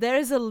shows up, there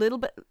is a little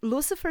bit...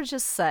 Lucifer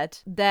just said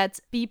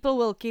that people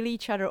will kill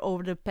each other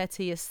over the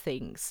pettiest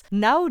things.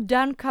 Now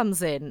Dan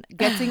comes in,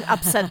 getting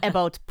upset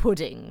about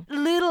pudding.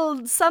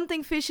 Little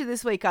something fishy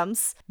this way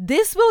comes.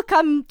 This will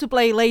come to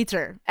play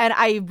later. And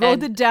I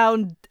wrote it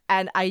down...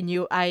 And I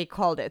knew I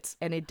called it,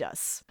 and it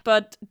does.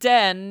 But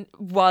then,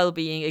 while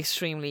being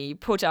extremely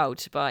put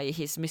out by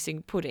his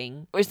missing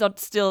pudding, is not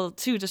still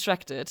too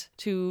distracted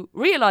to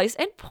realize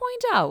and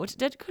point out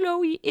that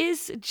Chloe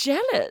is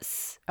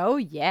jealous. Oh,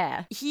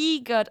 yeah. He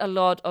got a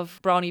lot of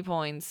brownie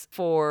points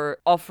for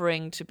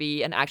offering to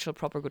be an actual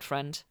proper good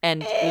friend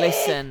and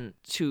listen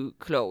to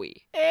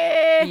Chloe,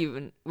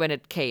 even when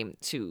it came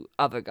to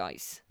other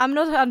guys. I'm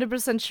not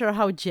 100% sure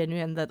how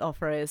genuine that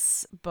offer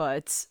is,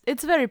 but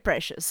it's very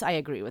precious. I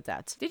agree with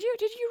that. Did you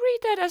read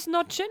that as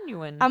not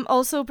genuine? I'm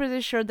also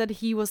pretty sure that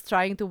he was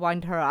trying to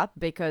wind her up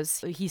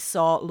because he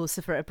saw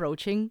Lucifer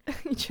approaching.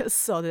 He just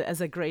saw it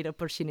as a great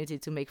opportunity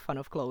to make fun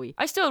of Chloe.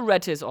 I still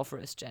read his offer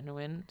as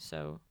genuine,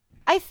 so...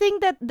 I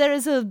think that there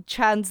is a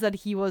chance that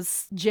he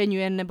was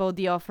genuine about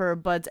the offer,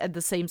 but at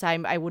the same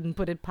time, I wouldn't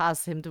put it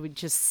past him to be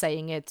just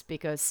saying it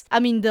because, I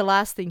mean, the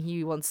last thing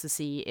he wants to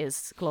see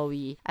is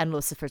Chloe and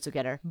Lucifer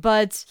together.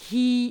 But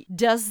he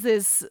does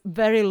this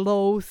very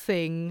low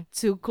thing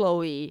to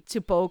Chloe to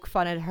poke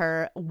fun at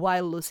her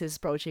while Lucy is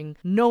approaching,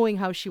 knowing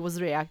how she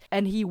was react,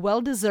 and he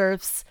well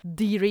deserves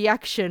the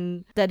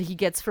reaction that he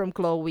gets from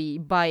Chloe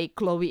by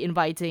Chloe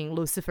inviting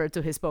Lucifer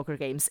to his poker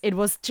games. It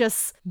was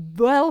just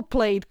well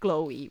played,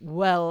 Chloe.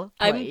 Well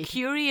played. I'm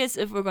curious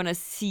if we're gonna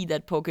see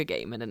that poker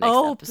game in the next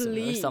episode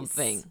or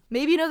something.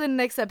 Maybe not in the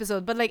next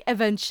episode, but like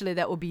eventually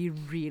that would be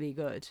really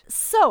good.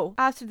 So,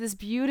 after this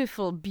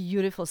beautiful,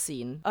 beautiful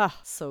scene,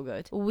 so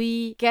good,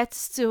 we get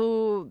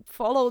to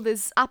follow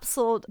this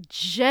absolute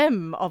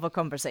gem of a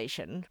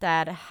conversation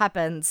that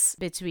happens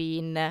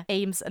between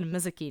Ames and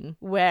Mizakin,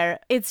 where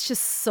it's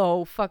just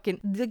so fucking...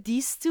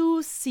 These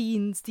two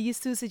scenes, these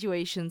two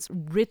situations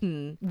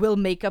written will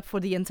make up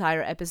for the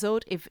entire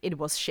episode if it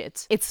was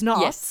shit. It's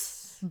not. Yes.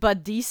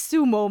 But these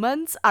two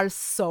moments are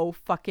so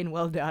fucking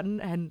well done,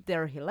 and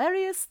they're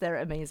hilarious, they're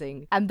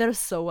amazing, and they're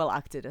so well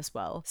acted as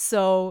well.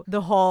 So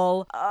the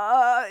whole,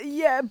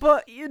 yeah,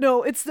 but you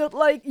know, it's not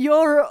like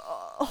your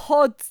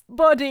hot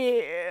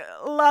body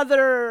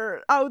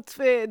leather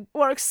outfit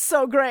works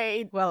so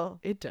great. Well,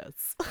 it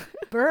does.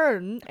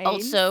 Burn,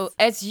 Ames. Also,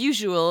 as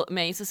usual,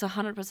 Mace is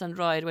 100%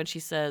 right when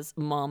she says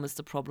Mom is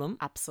the problem.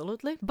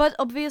 Absolutely. But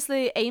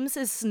obviously, Ames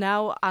is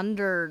now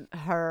under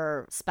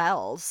her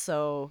spell,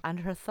 so...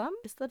 Under her thumb?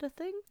 Is that a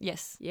thing?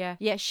 Yes. Yeah,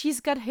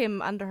 she's got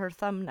him under her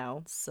thumb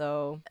now,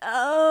 so...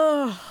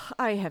 Oh,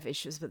 I have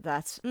issues with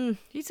that.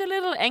 He's a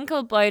little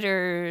ankle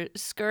biter,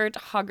 skirt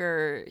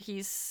hugger.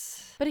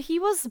 He's... But he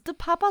was the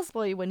papa's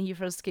boy when he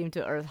first came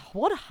to Earth.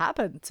 What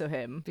happened to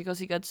him? Because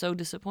he got so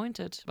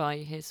disappointed by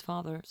his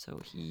father,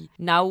 so he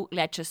now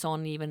latches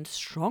on even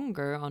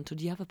stronger onto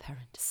the other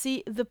parent.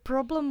 See, the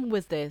problem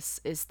with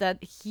this is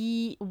that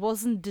he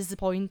wasn't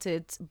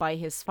disappointed by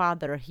his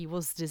father. He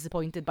was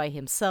disappointed by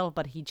himself,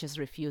 but he just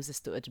refuses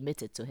to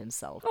admit it to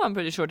himself. Oh, I'm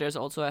pretty sure there's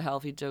also a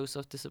healthy dose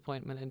of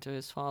disappointment into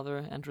his father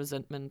and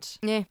resentment.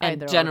 Yeah,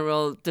 and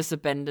general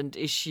disabandoned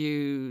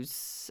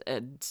issues,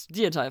 and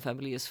the entire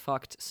family is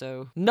fucked,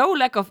 so no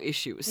lack of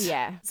issues.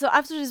 Yeah. So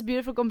after this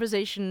beautiful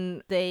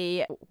conversation,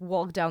 they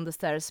walk down the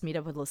stairs, meet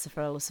up with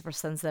Lucifer. Lucifer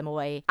sends them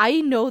away.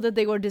 I know that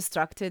they were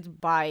distracted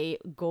by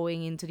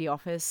going into the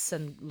office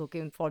and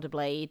looking for the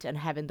blade and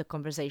having the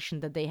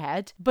conversation that they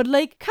had. But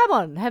like, come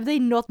on, have they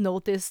not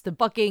noticed the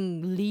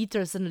fucking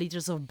liters and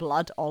liters of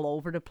blood all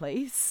over the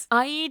place?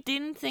 I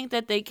didn't think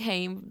that they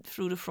came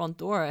through the front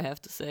door, I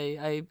have to say.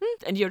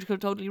 And you're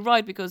totally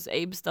right, because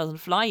Ames doesn't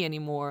fly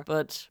anymore.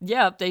 But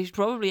yeah, they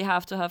probably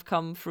have to have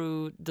come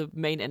through the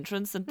main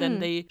entrance, and then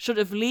they should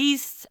at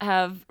least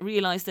have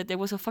realized that there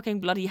was a fucking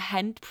bloody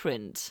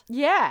handprint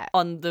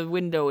on the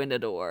window in the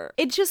door.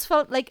 It just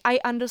felt like, I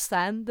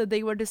understand that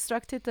they were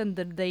distracted and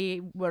that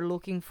they were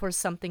looking for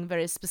something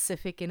very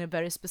specific in a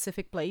very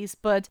specific place,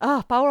 but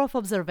power of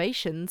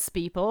observations,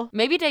 people.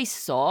 Maybe they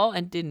saw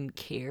and didn't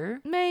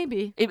care.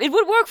 Maybe. It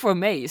would work for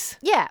Maze.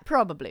 Yeah,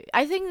 probably.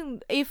 I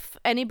think if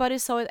anybody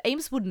saw it,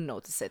 Ames wouldn't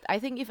notice it. I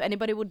think if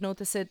anybody would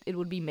notice it, it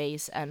would be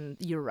Maze, and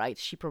you're right,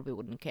 she probably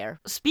wouldn't care.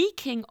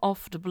 Speaking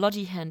of the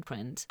bloody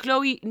handprint,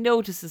 Chloe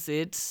notices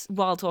it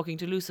while talking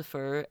to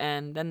Lucifer,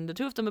 and then the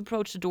two of them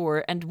approach the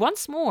door, and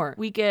once more,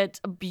 we get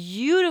a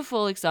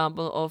beautiful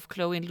example of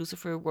Chloe and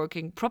Lucifer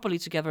working properly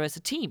together as a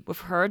team,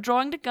 with her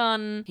drawing the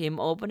gun, him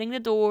opening the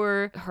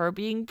door, her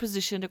being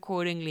positioned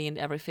accordingly and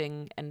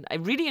everything. And I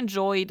really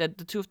enjoy that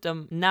the two of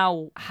them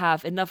now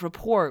have enough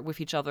rapport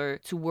with each other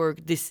to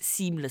work this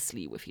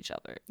seamlessly with each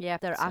other. Yeah,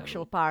 they're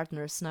actual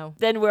partners now.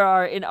 Then we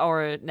are in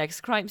our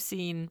next crime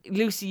scene.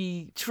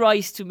 Lucy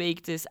tries to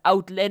make this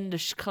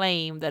outlandish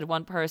claim that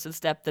one person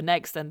stabbed the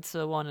next, and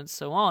so on and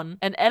so on.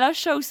 And Ella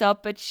shows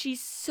up, but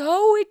she's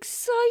so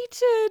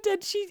excited,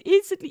 and she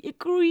instantly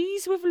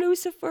agrees with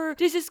Lucifer.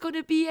 This is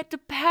gonna be at the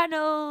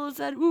panels,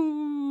 and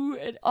ooh.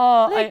 And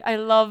I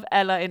love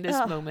Ella in this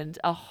moment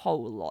a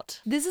whole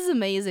lot. This is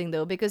amazing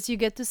though, because you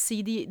get to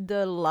see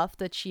the love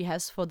that she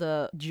has for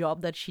the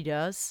job that she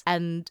does,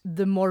 and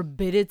the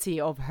morbidity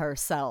of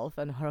herself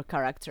and her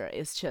character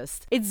is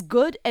just, it's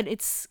good, and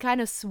it's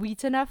kind of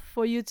sweet enough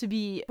for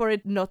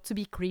it not to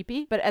be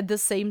creepy, but at the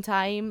same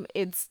time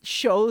it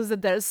shows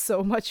that there's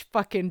so much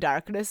fucking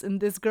darkness in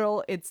this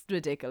girl. It's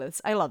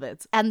ridiculous. I love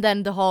it. And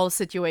then the whole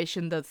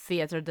situation, the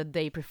theater that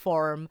they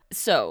perform.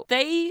 So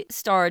they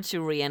start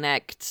to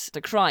reenact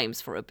the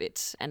crimes for a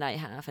bit, and I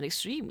have an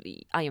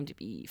extremely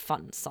IMDb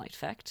fun side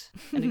fact.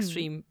 An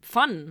extreme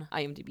fun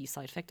IMDb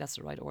side fact, that's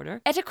the right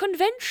order. At a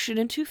convention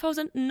in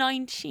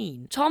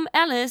 2019, Tom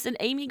Ellis and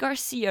Amy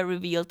Garcia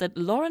revealed that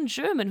Lauren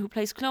German, who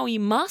plays Chloe,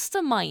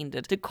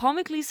 masterminded the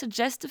comically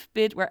suggestive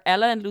bit where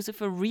Ella and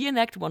Lucifer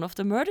reenact one of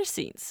the murder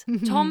scenes.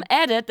 Tom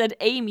added that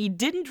Amy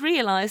didn't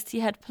realize he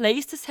had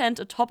placed his hand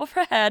atop of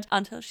her head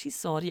until she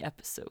saw the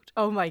episode.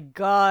 Oh my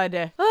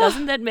god.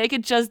 Doesn't that make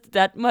it just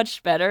that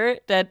much better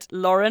that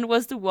Lauren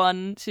was the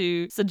one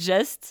to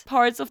suggest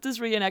parts of this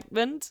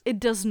reenactment? It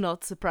does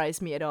not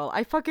surprise me at all.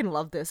 I fucking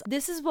love this.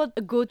 This is what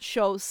a good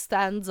show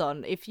stands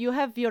on. If you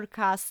have your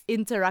cast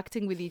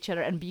interacting with each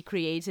other and be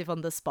creative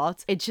on the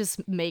spot, it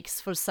just makes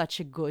for such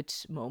a good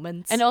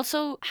moment. And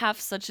also have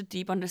such a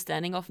deep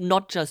understanding of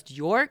not just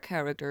your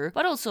character,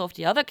 but also of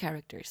the other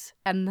characters.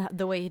 And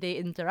the way they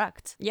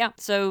interact. Yeah,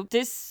 so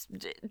this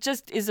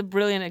just is a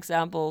brilliant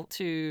example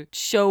to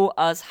show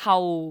us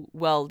how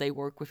well they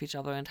work with each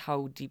other and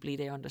how deeply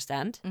they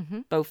understand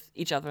both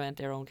each other and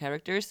their own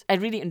characters. I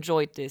really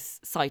enjoyed this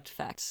side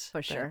fact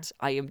for sure that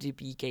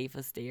IMDb gave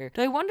us there.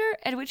 Do I wonder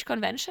at which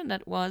convention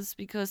that was?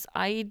 Because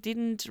I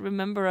didn't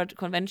remember a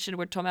convention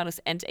where Tom Ellis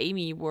and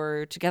Amy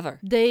were together.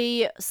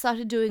 They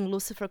started doing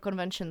Lucifer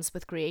conventions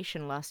with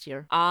Creation last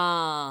year.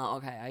 Ah,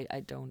 okay. I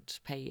don't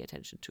pay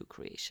attention to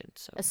Creation.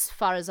 So as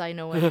far as I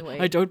know anyway.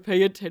 I don't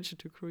pay attention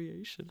to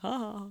Creation.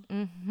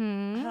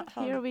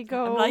 Here we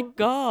go. I'm like,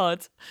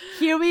 God.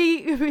 Here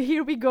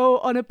we go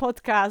on a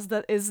podcast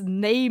that is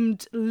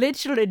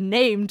literally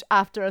named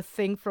after a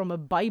thing from a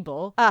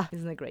Bible.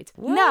 Isn't it great?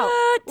 What? Now,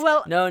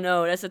 well,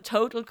 no, that's a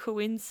total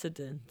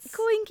coincidence.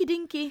 Coinky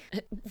dinky.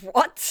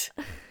 What?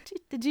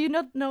 Did you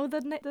not know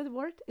that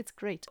word? It's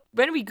great.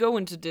 When we go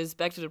into this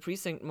Back to the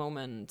Precinct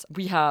moment,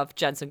 we have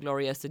Jensen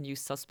Glory as the new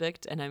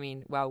suspect. And I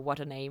mean, wow, what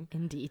a name.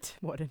 Indeed,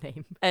 what a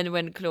name. And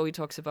when Chloe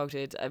talks about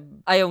it,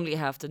 I only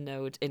have the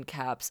note in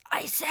caps.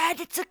 I said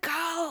it's a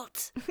cult.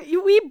 What?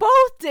 We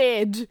both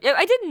did. Yeah,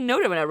 I didn't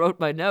know that when I wrote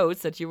my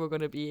notes that you were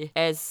going to be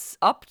as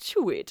up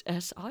to it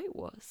as I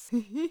was.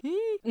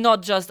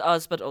 Not just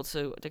us, but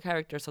also the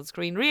characters on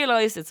screen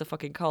realized it's a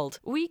fucking cult.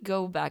 We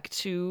go back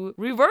to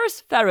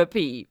reverse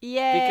therapy.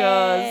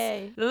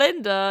 Yay! Because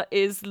Linda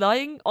is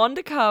lying on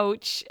the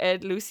couch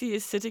and Lucy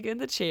is sitting in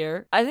the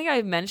chair. I think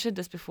I mentioned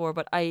this before,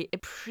 but I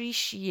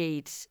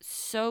appreciate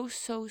so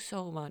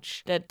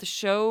much that the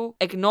show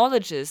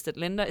acknowledges that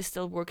Linda is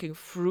still working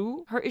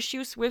through her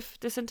issues with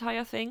this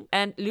entire thing.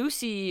 And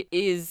Lucy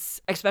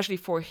is, especially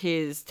for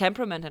his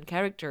temperament and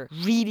character,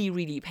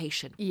 really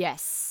patient.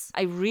 Yes.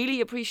 I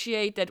really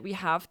appreciate that we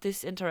have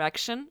this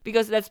interaction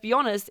because, let's be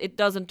honest, it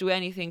doesn't do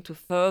anything to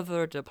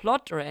further the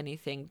plot or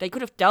anything. They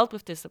could have dealt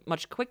with this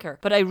much quicker,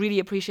 but I really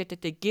appreciate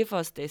that they give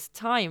us this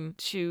time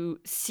to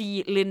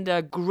see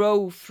Linda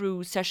grow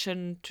through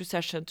session to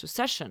session to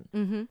session.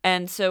 Mm-hmm.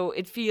 And so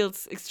it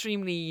feels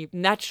extremely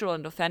natural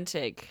and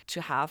authentic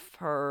to have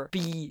her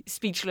be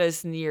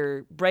speechless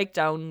near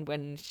breakdown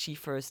when she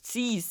first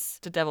sees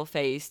the devil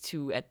face,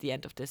 to at the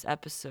end of this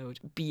episode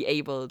be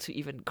able to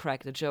even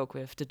crack the joke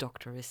with the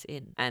doctor is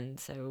in. And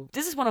so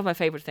this is one of my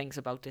favorite things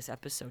about this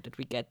episode, that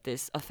we get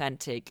this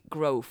authentic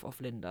growth of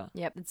Linda.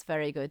 Yep, it's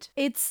very good.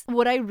 It's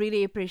what I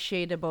really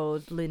appreciate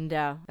about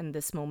Linda in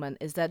this moment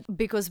is that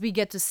because we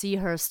get to see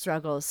her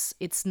struggles,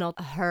 it's not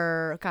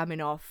her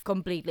coming off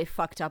completely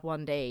fucked up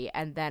one day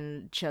and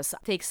then just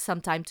takes some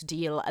time to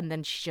deal and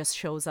then she just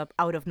shows up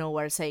out of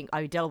nowhere saying,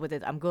 I dealt with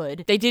it, I'm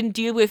good. They didn't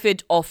deal with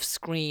it off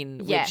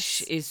screen,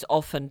 Yes. which is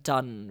often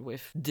done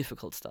with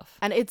difficult stuff.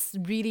 And it's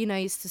really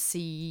nice to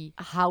see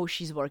how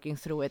she's working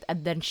through it.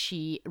 And then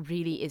she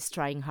really is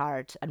trying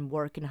hard and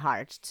working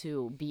hard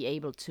to be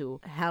able to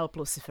help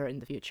Lucifer in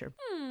the future.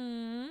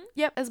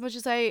 Yep, as much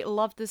as I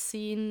love this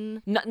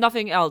scene.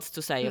 Nothing else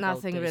to say about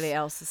Nothing this. really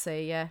else to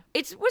say, yeah.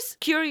 It was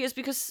curious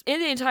because in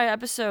the entire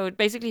episode,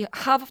 basically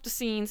half of the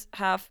scenes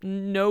have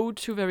no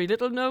to very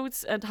little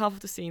notes and half of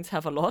the scenes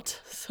have a lot.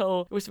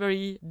 So it was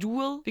very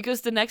dual,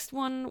 because the next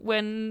one,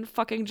 when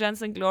fucking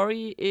Jensen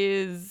Glory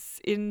is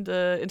in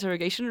the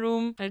interrogation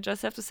room, I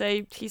just have to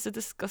say he's a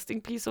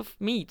disgusting piece of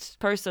meat,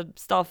 person,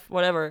 stuff,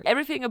 whatever.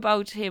 Everything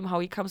about him, how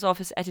he comes off,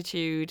 his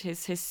attitude, his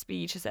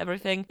speech, his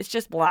everything, it's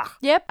just blah.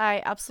 Yep,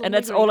 I absolutely And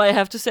that's agree. all I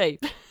have to say.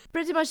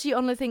 Pretty much the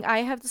only thing I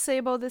have to say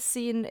about this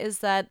scene is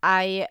that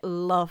I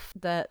love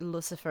that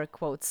Lucifer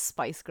quotes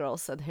Spice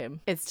Girls at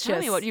him. It's just... Tell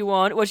me what you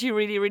want, what you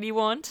really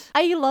want.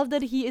 I love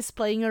that he is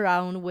playing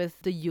around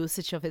with the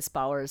usage of his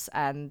powers,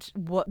 and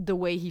what the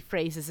way he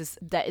phrases is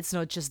that it's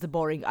not just the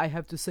boring, I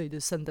have to say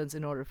this sentence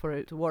in order for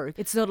it to work.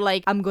 It's not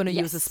like I'm gonna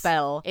use a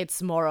spell.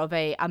 It's more of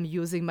a, I'm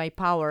using my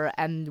power,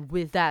 and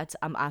with that,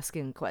 I'm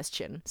asking a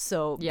question.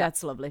 So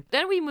that's lovely.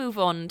 Then we move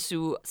on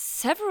to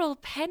several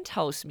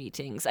penthouse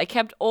meetings. I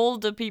kept all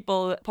the people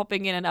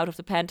popping in and out of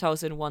the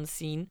penthouse in one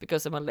scene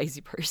because I'm a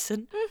lazy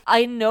person.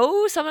 I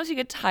know sometimes you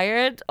get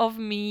tired of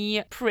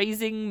me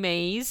praising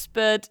Maze,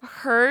 but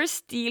her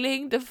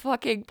stealing the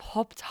fucking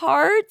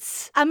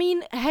Pop-Tarts? I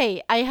mean,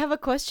 hey, I have a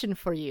question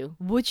for you.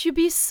 Would you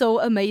be so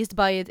amazed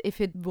by it if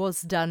it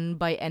was done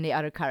by any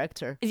other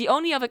character? The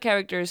only other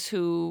characters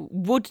who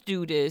would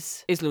do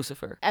this is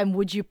Lucifer. And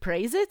would you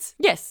praise it?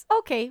 Yes.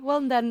 Okay, well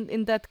then,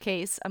 in that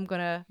case, I'm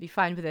gonna be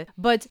fine with it.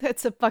 But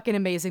it's a fucking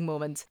amazing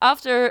moment.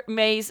 After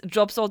Maze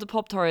drops all the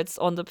Pop-Tarts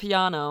on the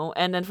piano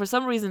and then for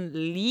some reason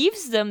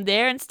leaves them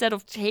there instead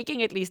of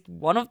taking at least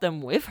one of them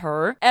with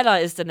her, Ella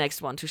is the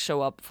next one to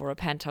show up for a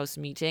penthouse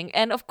meeting.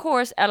 And of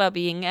course, Ella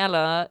being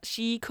Ella,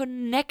 she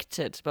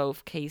connected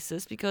both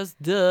cases because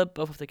both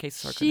of the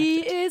cases are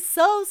connected. She is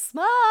so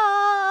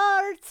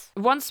smart!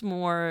 Once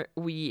more,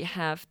 we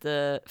have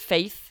the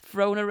faith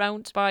thrown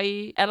around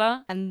by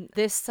Ella. And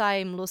this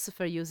time,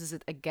 Lucifer uses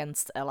it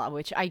against Ella,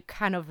 which I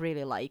kind of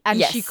really like. And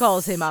Yes. she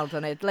calls him out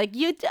on it. Like,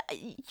 you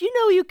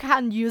know you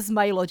can't use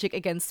my logic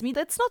against me.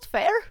 That's not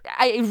fair.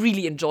 I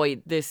really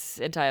enjoyed this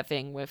entire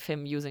thing with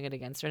him using it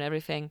against her and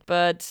everything.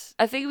 But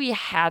I think we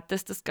had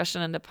this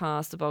discussion in the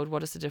past about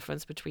what is the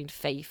difference between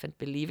faith and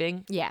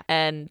believing. Yeah.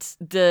 And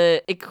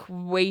the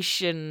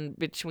equation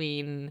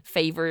between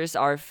favors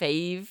our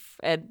faith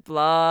and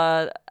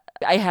blah.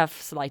 I have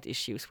slight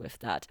issues with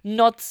that.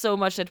 Not so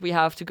much that we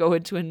have to go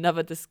into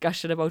another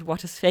discussion about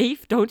what is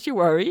faith, don't you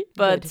worry.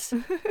 But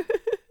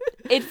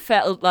it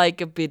felt like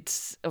a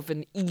bit of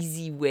an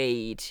easy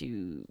way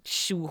to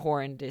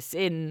shoehorn this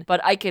in, but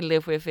I can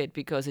live with it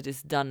because it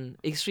is done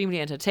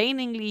extremely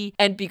entertainingly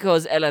and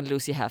because Ella and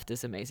Lucy have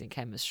this amazing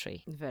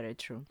chemistry. Very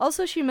true.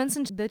 Also, she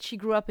mentioned that she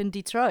grew up in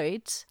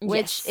Detroit,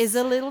 which Yes. is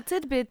a little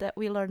tidbit that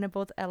we learn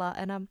about Ella,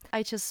 and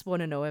I just want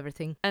to know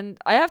everything. And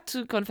I have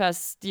to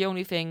confess, the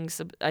only things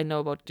I know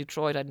about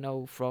Detroit I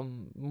know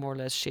from more or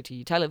less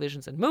shitty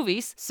televisions and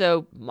movies,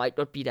 so might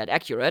not be that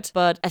accurate.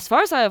 But as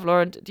far as I have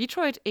learned,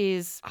 Detroit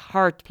is hard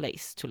hard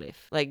place to live.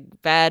 Like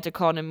bad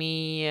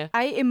economy.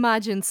 I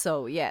imagine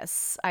so,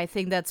 yes. I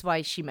think that's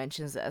why she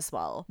mentions it as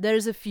well.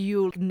 There's a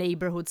few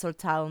neighborhoods or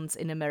towns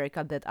in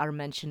America that are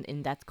mentioned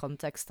in that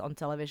context on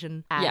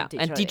television. And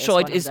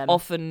Detroit is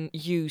often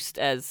used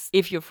as,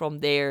 if you're from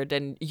there,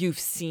 then you've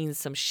seen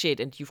some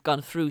shit and you've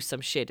gone through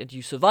some shit and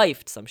you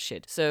survived some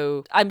shit.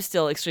 So I'm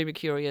still extremely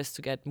curious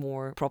to get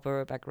more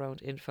proper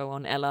background info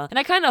on Ella. And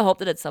I kind of hope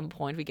that at some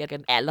point we get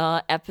an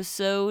Ella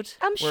episode.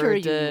 I'm sure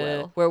you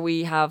will. Where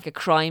we have a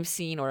crime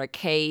scene or a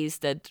case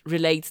that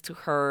relates to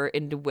her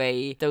in the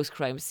way those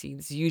crime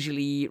scenes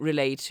usually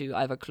relate to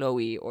either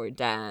Chloe or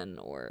Dan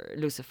or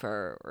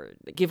Lucifer, or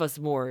give us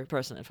more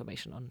personal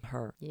information on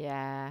her.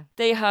 Yeah.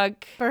 They hug.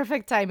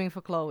 Perfect timing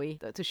for Chloe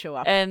to show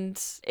up.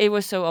 And it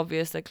was so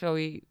obvious that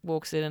Chloe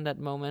walks in that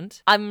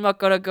moment. I'm not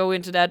gonna go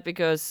into that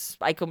because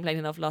I complained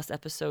enough last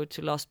episode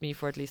to last me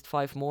for at least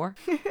 5 more.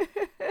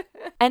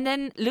 And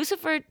then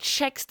Lucifer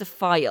checks the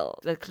file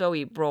that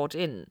Chloe brought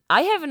in.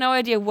 I have no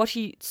idea what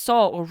he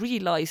saw or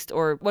realized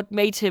or what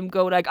made him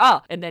go like,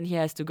 and then he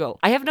has to go.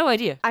 I have no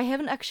idea. I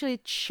haven't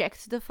actually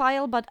checked the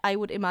file, but I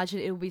would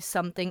imagine it would be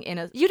something in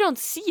a... You don't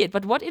see it,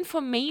 but what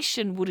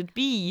information would it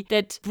be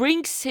that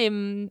brings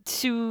him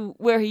to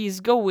where he's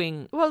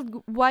going?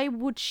 Well, why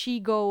would she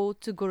go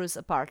to Guru's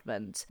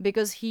apartment?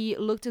 Because he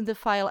looked in the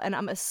file and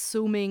I'm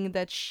assuming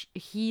that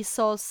he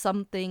saw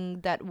something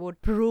that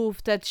would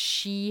prove that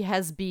she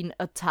has been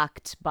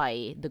attacked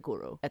by the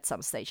Guru at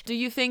some stage. Do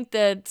you think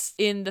that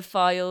in the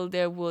file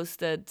there was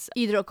that...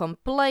 either a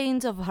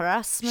complaint of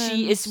harassment?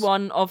 She is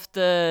one of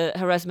the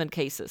harassment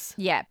cases.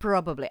 Yeah,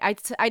 probably.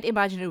 I'd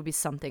imagine it would be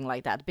something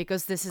like that,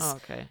 because this is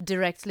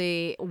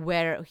directly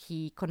where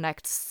he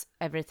connects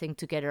everything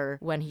together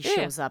when he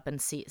shows up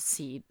and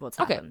see what's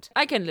happened.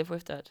 I can live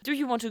with that. Do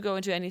you want to go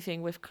into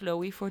anything with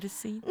Chloe for the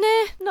scene?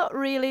 Nah, not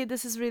really.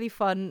 This is really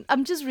fun.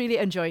 I'm just really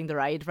enjoying the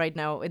ride right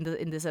now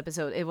in this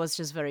episode. It was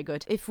just very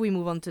good. If we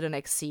move on to the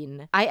next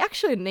scene, I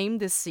actually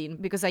named this scene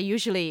because I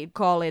usually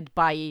call it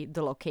by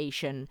the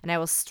location, and I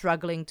was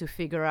struggling to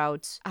figure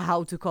out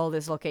how to call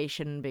this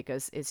location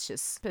because it's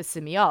just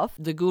pissing me off.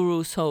 The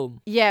Guru's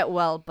home. Yeah,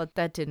 well, but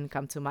that didn't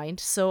come to mind.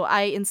 So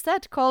I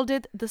instead called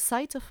it The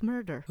Site of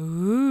Murder.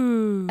 Ooh.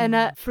 And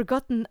a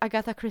forgotten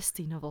Agatha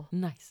Christie novel.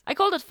 Nice. I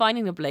called it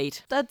Finding the Blade.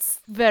 That's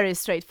very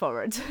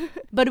straightforward.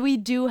 But we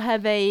do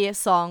have a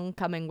song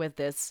coming with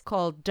this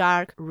called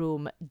Dark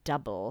Room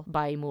Double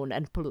by Moon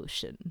and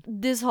Pollution.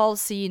 This whole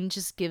scene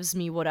just gives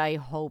me what I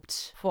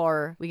hoped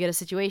for. We get a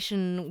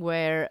situation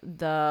where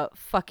the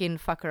fucking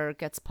fucker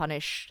gets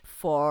punished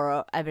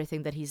for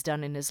everything that he's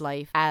done in his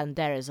life, and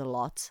there is a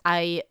lot.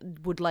 I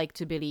would like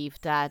to believe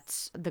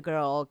that the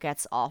girl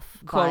gets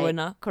off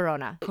Corinna.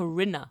 Corona.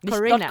 Corinna.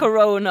 Corinna. Not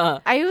Corona.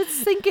 I was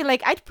thinking,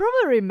 like, I'd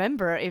probably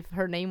remember if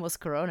her name was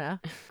Corona.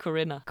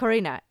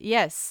 Corinna.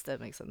 Yes, that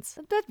makes sense.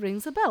 That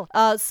rings a bell.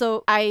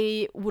 So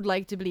I would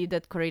like to believe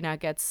that Corinna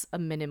gets a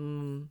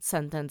minimum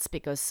sentence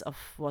because of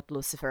what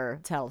Lucifer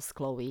tells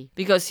Chloe.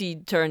 Because he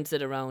turns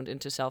it around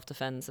into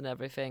self-defense and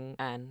everything.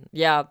 And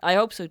yeah, I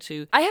hope so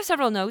too. I have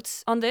several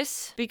notes on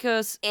this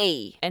because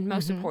and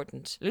most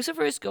important,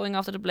 Lucifer is going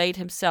after the blade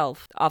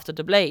himself, after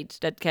the blade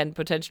that can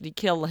potentially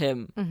kill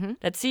him.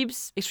 That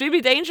seems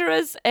extremely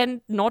dangerous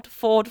and not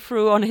thought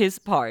through on his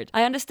part.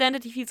 I understand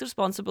that he feels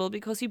responsible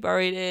because he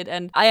buried it,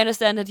 and I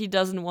understand that he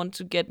doesn't want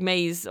to get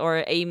Maze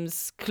or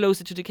Ames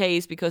closer to the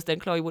case because then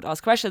Chloe would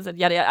ask questions,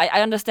 and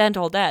I understand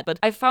all that, but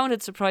I found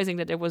it surprising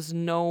that there was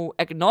no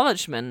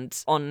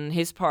acknowledgement on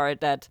his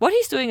part that what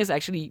he's doing is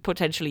actually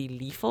potentially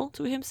lethal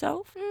to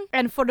himself.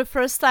 And for the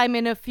first time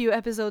in a few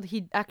episodes,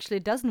 he actually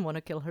doesn't want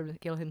to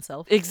kill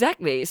himself.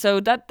 Exactly. So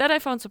that I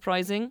found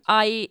surprising.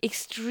 I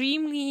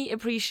extremely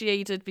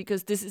appreciate it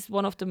because this is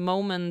one of the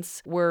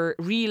moments where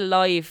real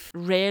life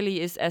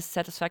rarely is as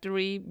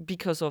satisfactory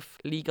because of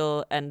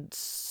legal and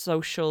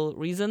social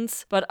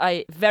reasons. But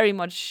I very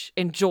much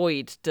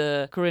enjoyed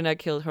the Corinna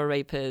killed her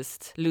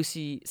rapist,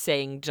 Lucy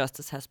saying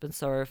justice has been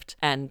served,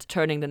 and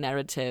turning the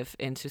narrative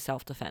into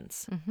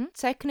self-defense.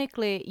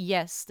 Technically,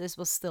 yes, this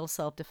was still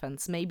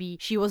self-defense. Maybe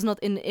she was not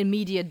in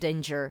immediate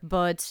danger,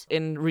 but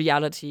in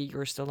reality,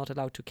 you're still not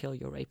allowed to kill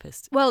your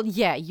rapist. Well,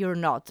 yeah, you're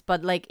not.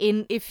 But like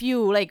if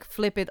you like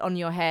flip it on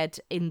your head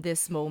in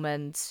this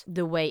moment,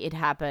 the way it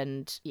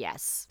happened,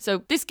 yes.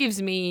 So this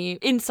gives me,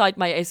 inside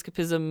my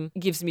escapism,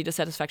 gives me the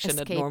satisfaction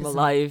that normal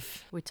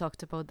life. We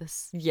talked about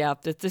this. Yeah,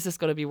 this is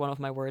going to be one of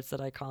my words that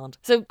I can't.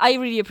 So I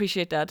really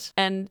appreciate that.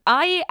 And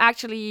I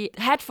actually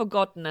had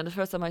forgotten, and the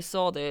first time I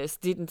saw this,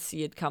 didn't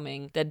see it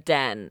coming, that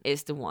Dan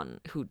is the one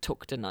who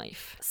took the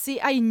knife. See,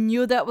 I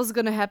knew that was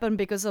going to happen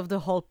because of the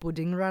whole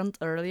pudding rant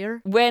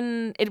earlier.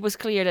 When it was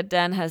clear that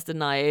Dan has the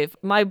knife,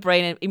 my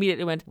brain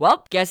immediately went,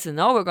 well, guess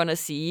now we're going to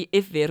see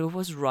if Vero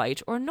was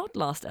right or not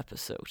last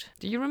episode.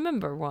 Do you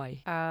remember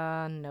why?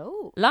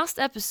 No. Last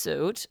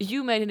episode,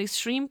 you made an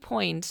extreme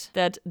point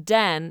that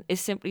Dan is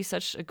simply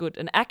such a good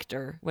an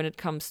actor when it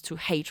comes to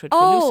hatred for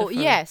Lucifer. Oh,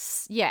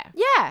 yes. Yeah.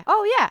 Yeah.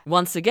 Oh, yeah.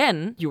 Once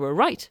again, you were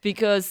right.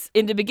 Because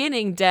in the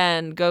beginning,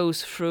 Dan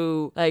goes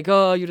through like,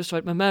 oh, you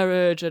destroyed my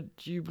marriage and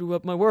you blew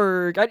up my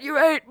work and you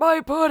hate ate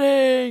my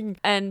pudding!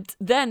 And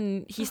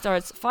then he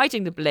starts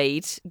fighting the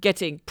blade,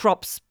 getting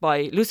props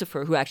by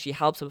Lucifer, who actually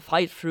helps him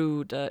fight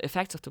through the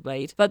effects of the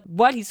blade. But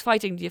while he's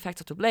fighting the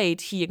effects of the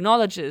blade, he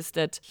acknowledges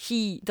that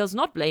he does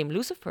not blame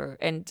Lucifer.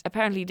 And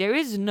apparently there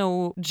is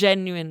no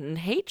genuine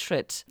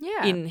hatred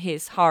in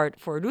his heart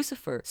for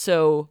Lucifer.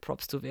 So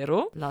props to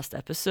Vero. Last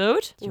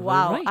episode. You were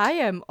right. I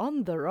am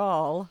on the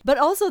roll. But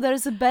also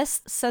there's a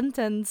best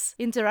sentence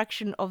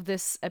interaction of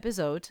this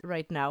episode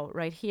right now,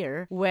 right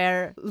here,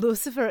 where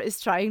Lucifer is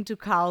trying to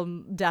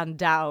calm Dan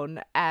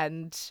down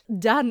and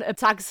Dan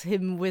attacks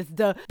him with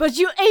the, but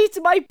you ate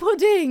my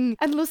pudding!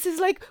 And Lucy's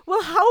like,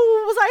 well, how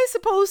was I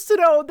supposed to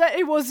know that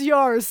it was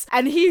yours?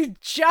 And he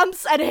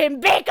jumps at him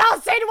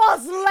because it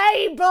was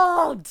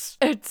labeled!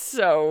 It's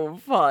so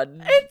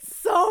fun. It's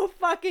so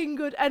fucking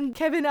good. And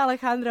Kevin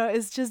Alejandro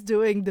is just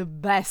doing the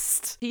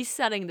best. He's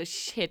selling the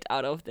shit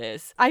out of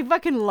this. I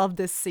fucking love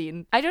this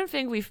scene. I don't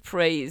think we've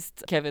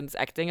praised Kevin's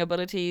acting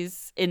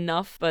abilities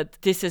enough, but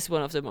this is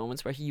one of the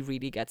moments where he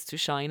really gets to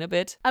shine a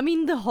bit. I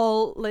mean, the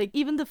whole, like,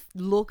 even the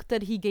look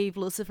that he gave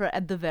Lucifer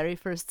at the very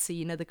first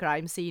scene, at the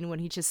crime scene, when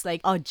he just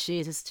like, oh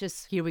Jesus,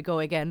 just here we go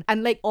again.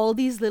 And like all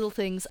these little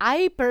things.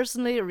 I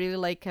personally really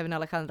like Kevin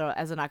Alejandro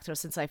as an actor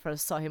since I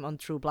first saw him on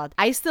True Blood.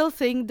 I still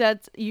think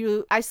that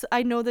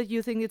I know that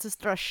you think it's a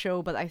stress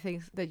show, but I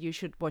think that you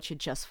should watch it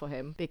just for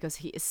him because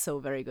he is so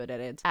very good at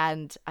it.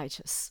 And I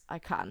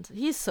can't.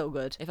 He's so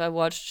good. If I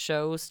watched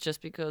shows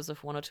just because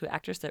of one or two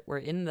actors that were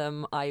in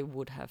them, I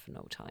would have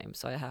no time.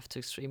 So I have to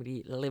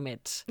extremely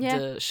limit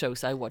the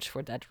shows I watch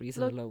for that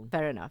reason alone.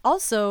 Fair enough.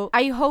 Also,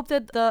 I hope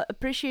that the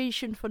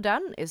appreciation for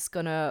Dan is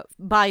gonna,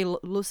 by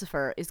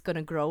Lucifer, is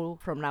gonna grow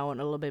from now on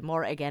a little bit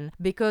more again.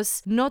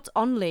 Because not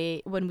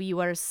only when we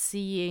were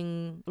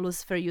seeing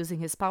Lucifer using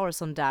his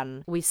powers on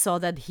Dan, we saw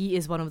that he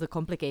is one of the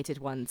complicated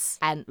ones.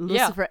 And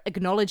Lucifer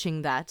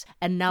acknowledging that.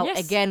 And now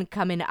again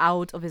coming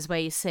out of his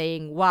way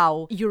saying,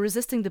 wow, you're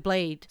resisting the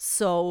blade.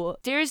 So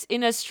there's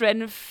inner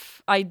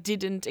strength I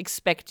didn't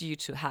expect you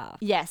to have.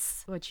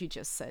 Yes, what you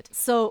just said.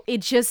 So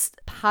it just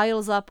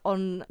piles up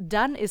on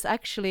Dan is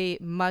actually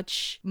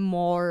much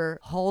more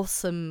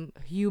wholesome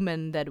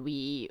human than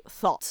we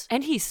thought.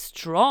 And he's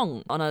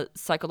strong on a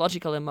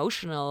psychological,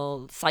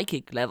 emotional,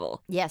 psychic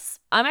level. Yes.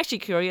 I'm actually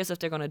curious if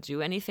they're going to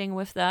do anything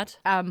with that.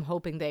 I'm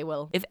hoping they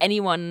will. If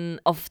anyone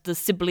of the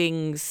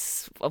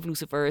siblings of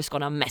Lucifer is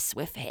going to mess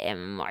with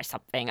him or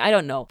something. I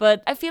don't know.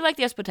 But I feel like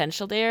there's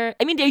potential there.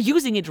 I mean, they're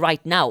using it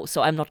right now,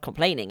 so I'm not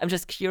complaining. I'm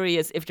just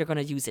curious if they're going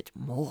to use it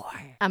more.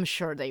 I'm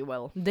sure they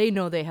will. They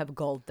know they have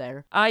gold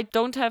there. I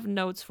don't have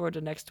notes for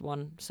the next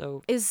one,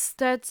 so... Is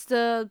that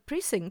the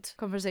precinct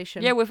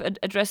conversation? Yeah, with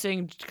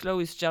addressing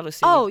Chloe's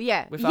jealousy. Oh,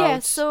 yeah.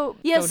 Without, so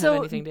have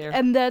anything there.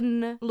 And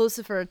then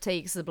Lucifer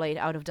takes the blade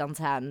out of Dan's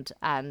hand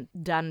and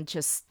Dan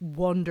just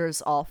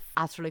wanders off,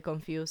 utterly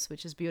confused,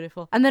 which is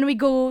beautiful. And then we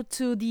go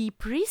to the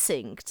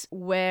precinct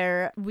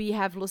where we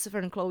have Lucifer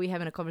and Chloe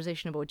having a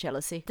conversation about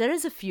jealousy. There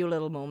is a few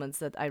little moments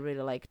that I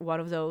really like. One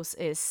of those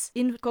is,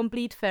 in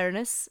complete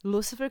fairness,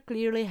 Lucifer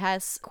clearly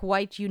has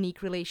quite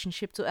unique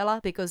relationship to Ella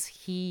because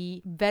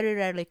he very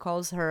rarely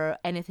calls her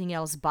anything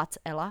else but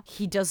Ella.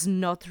 He does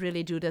not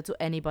really do that to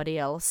anybody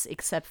else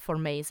except for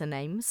Maze and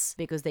Ames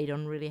because they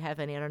don't really have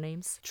any other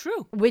names.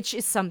 True. Which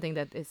is something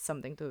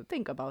to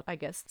think about, I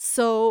guess.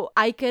 So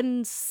I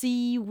can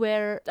see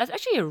where... That's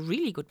actually a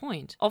really good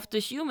point. Of the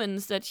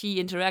humans that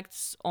he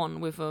interacts on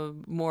with a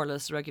more or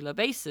less regular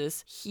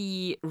basis,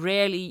 he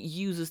rarely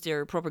uses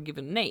their proper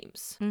given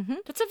names. Mm-hmm.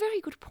 That's a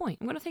very good point.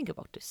 I'm going to think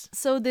about this.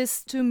 So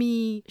this, to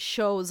me,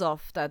 shows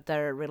off that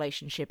their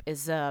relationship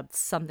is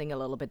something a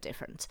little bit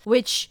different.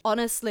 Which,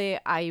 honestly,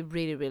 I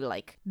really, really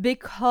like.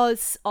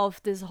 Because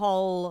of this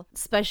whole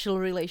special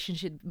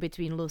relationship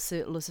between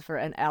Lucifer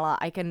and Ella,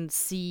 I can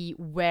see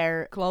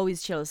where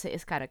Chloe's jealousy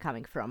is kind of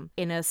coming from.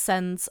 In a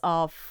sense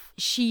of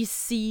she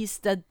sees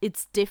that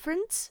it's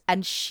different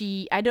and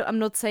I'm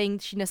not saying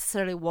she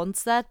necessarily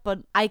wants that, but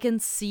I can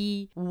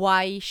see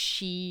why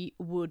she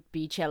would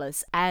be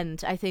jealous.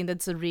 And I think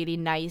that's a really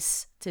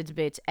nice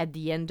tidbit at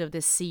the end of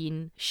the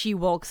scene. She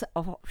walks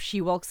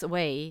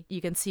away.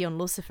 You can see on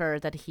Lucifer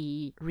that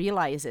he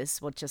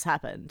realizes what just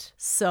happened.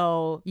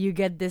 So you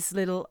get this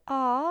little,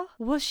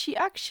 was she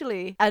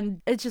actually?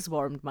 And it just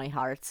warmed my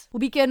heart.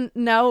 We can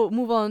now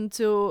move on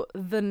to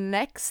the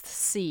next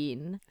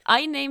scene.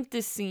 I named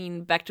this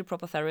scene Back to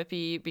Proper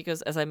Therapy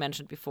because, as I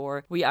mentioned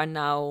before, we are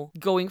now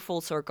going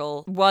full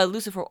circle. While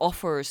Lucifer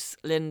offers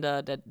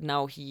Linda that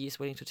now he is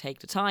willing to take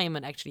the time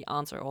and actually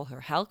answer all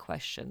her hell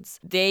questions,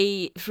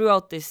 they,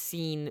 throughout this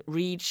scene,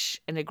 reach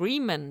an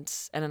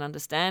agreement and an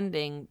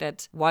understanding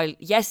that while,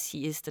 yes,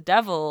 he is the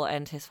devil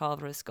and his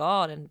father is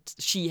God and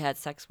she had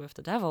sex with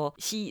the devil,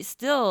 he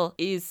still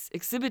is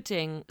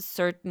exhibiting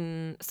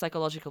certain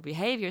psychological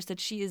behaviors that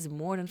she is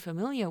more than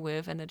familiar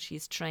with and that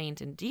she's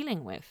trained in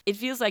dealing with. It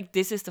feels like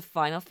this is the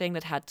final thing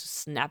that had to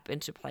snap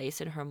into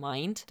place in her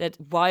mind, that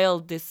while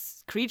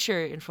this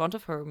creature in front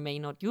of her may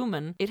not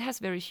human, it has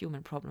very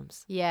human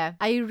problems. Yeah,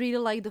 I really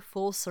like the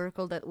full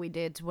circle that we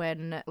did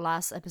when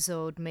last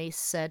episode Mace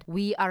said,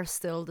 we are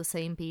still the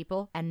same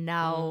people. And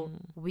now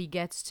we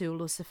get to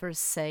Lucifer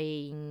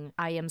saying,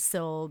 I am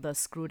still the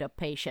screwed up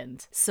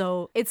patient.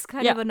 So it's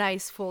kind of a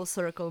nice full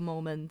circle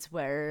moment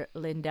where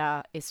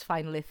Linda is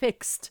finally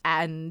fixed.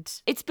 And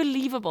it's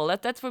believable.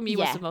 That for me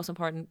was the most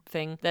important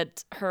thing,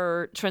 that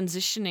her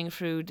transitioning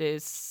through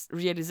this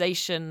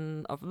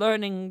realization of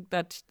learning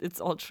that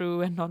it's all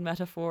true and not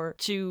metaphor,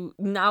 to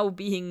now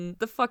being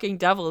the fucking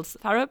devil's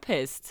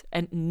therapist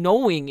and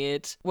knowing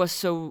it, was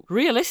so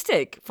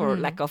realistic, for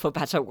lack of a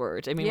better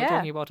word. I mean, we're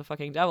talking about a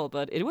fucking devil,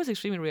 but it was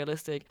extremely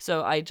realistic.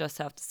 So I just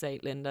have to say,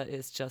 Linda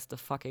is just the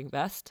fucking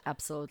best.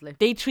 Absolutely.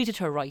 They treated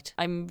her right.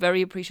 I'm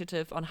very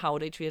appreciative on how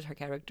they treated her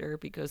character,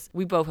 because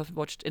we both have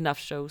watched enough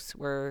shows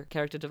where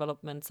character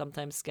development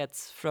sometimes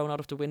gets thrown out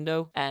of the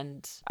window,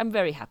 and I'm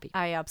very happy.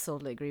 I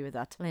absolutely agree with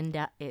that.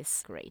 Linda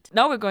is great.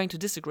 Now we're going to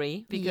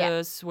disagree,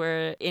 because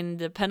we're in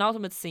the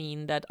penultimate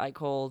scene that I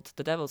called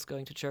The Devil's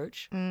Going to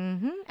Church.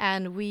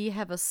 And we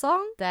have a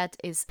song that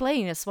is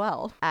playing as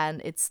well,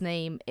 and its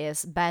name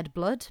is Bad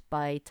Blood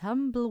by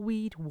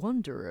Tumbleweed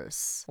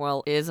Wanderers.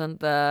 Well, isn't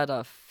that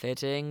a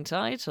fitting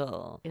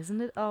title?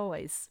 Isn't it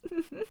always?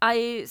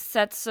 I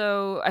said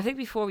so, I think,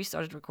 before we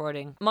started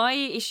recording. My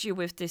issue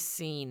with this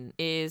scene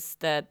is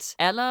that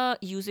Ella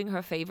using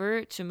her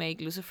favor to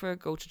make Lucifer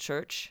go to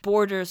church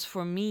borders,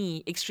 for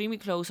me, extremely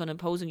close on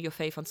imposing your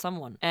faith on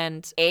someone.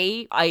 And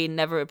A, I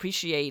never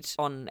appreciate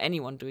on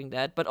anyone doing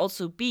that, but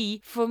also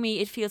B, for me,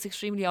 it feels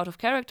extremely out of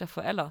character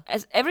for Ella.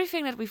 As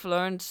everything that we've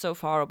learned so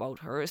far about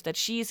her is that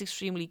she is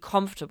extremely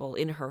comfortable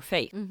in her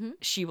faith.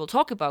 She will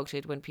talk about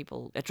it when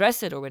people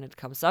address it, or when it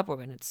comes up, or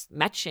when it's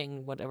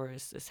matching whatever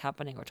is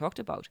happening or talked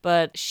about.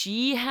 But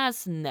she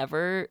has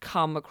never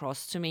come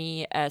across to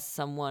me as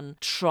someone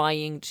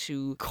trying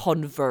to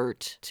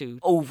convert, to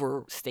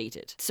overstate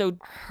it. So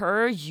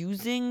her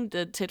using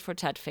the tit for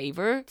tat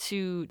favor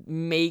to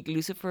make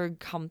Lucifer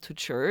come to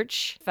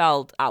church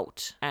felt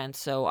out. And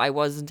so I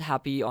wasn't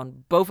happy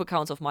on both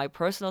accounts of my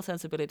personal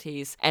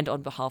sensibilities and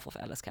on behalf of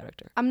Ella's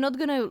character. I'm not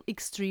gonna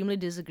extremely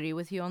disagree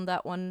with you on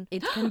that one.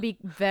 It can be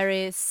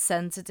very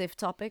sensitive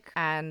topic,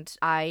 and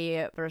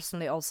I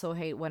personally also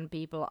hate when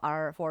people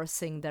are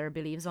forcing their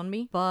beliefs on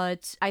me.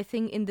 But I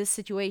think in this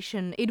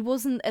situation, it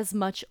wasn't as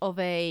much of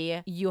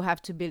a you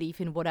have to believe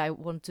in what I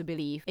want to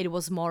believe. It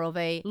was more of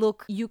a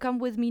look, you come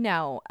with me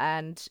now,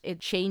 and it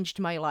changed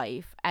my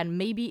life, and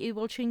maybe it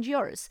will change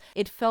yours.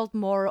 It felt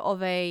more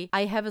of a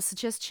I have a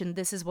suggestion,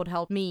 this is what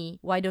helped me,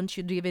 why don't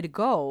you give it a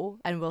go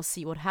and we'll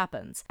see what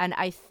happens. And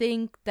I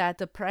think that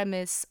the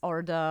premise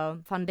or the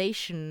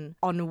foundation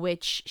on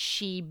which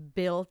she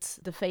built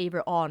the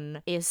favor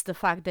on is the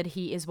fact that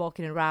he is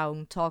walking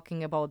around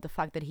talking about the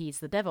fact that he's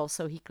the devil,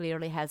 so he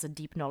clearly has a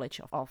deep knowledge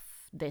of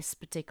this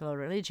particular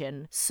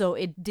religion, so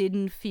it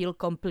didn't feel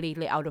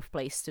completely out of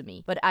place to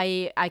me. But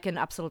I can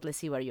absolutely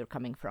see where you're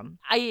coming from.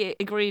 I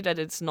agree that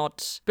it's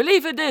not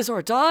believe in this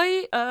or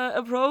die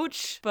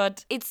approach,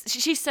 but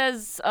she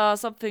says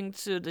something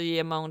to the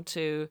amount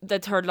to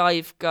that her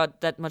life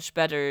got that much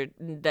better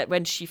that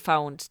when she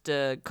found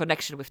the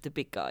connection with the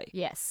big guy.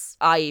 Yes.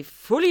 I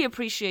fully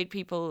appreciate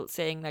people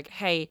saying like,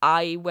 hey,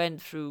 I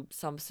went through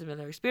some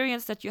similar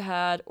experience that you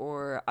had,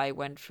 or I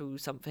went through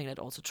something that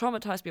also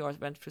traumatized me, or I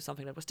went through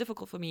something that was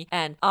difficult for me,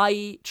 and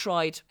I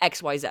tried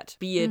XYZ,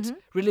 be it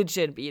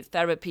religion, be it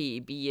therapy,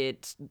 be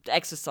it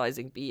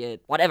exercising, be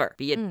it whatever,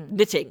 be it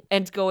knitting,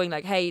 and going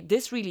like, hey,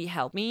 this really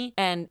helped me,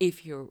 and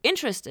if you're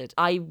interested,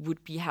 I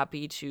would be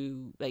happy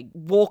to like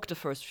walk the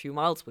first few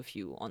miles with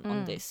you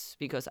on this,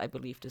 because I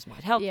believe this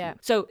might help you.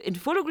 So in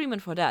full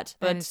agreement for that,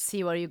 but and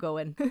see where you're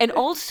going. And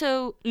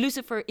also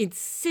Lucifer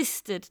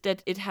insisted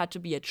that it had to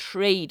be a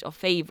trade of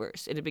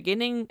favors. In the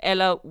beginning,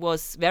 Ella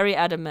was very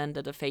adamant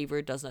that a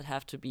favor does not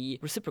have to be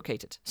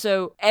reciprocated. So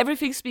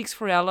everything speaks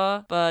for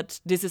Ella, but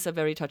this is a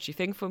very touchy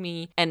thing for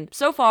me. And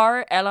so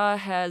far, Ella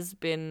has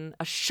been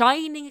a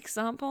shining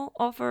example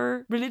of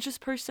a religious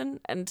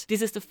person, and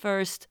this is the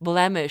first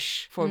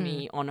blemish for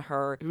me on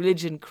her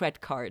religion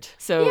cred card.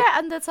 So yeah,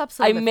 and that's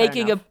absolutely I'm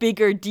making a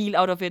bigger deal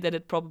out of it than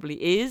it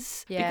probably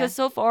is, because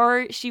so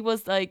far she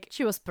was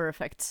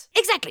perfect.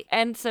 Exactly.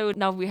 And so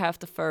now we have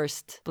the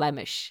first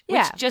blemish,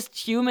 which just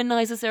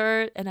humanizes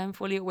her, and I'm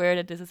fully aware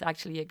that this is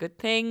actually a good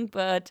thing,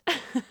 but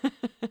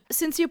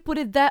since you put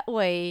it that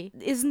way,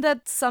 isn't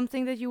that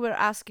something that you were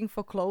asking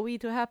for Chloe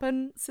to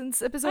happen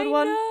since episode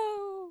 1?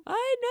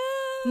 I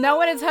know. Now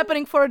when it's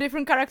happening for a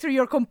different character,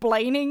 you're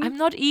complaining? I'm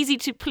not easy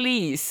to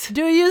please.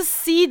 Do you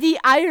see the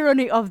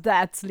irony of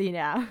that,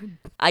 Lena?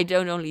 I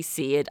don't only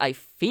see it, I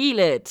feel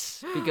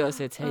it, because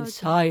it's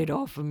inside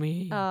of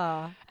me.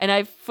 And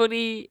I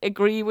fully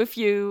agree with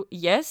you,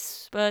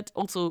 yes, but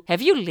also,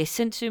 have you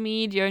listened to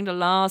me during the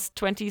last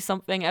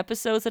 20-something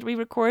episodes that we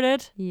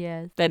recorded?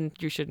 Yes. Then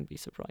you shouldn't be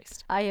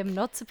surprised. I am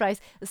not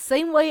surprised. The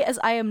same way as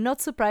I am not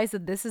surprised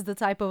that this is the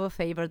type of a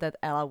favor that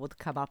Ella would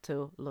come up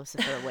to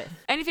Lucifer with.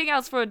 Anything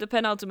else for the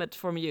penultimate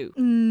from you?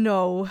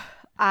 No.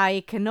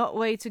 I cannot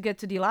wait to get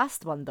to the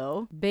last one,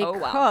 though,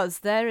 because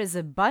there is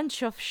a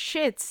bunch of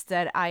shit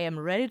that I am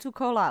ready to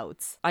call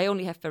out. I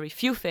only have very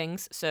few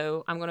things,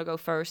 so I'm gonna go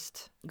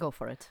first. Go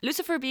for it.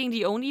 Lucifer being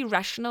the only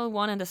rational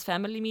one in this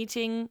family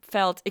meeting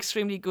felt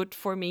extremely good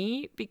for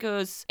me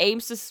because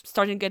Ames is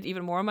starting to get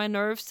even more on my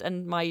nerves,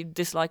 and my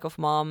dislike of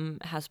Mom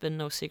has been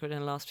no secret in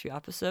the last few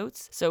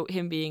episodes. So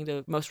him being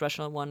the most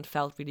rational one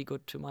felt really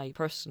good to my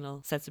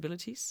personal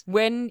sensibilities.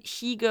 When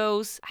he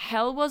goes,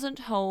 hell wasn't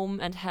home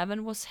and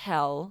heaven was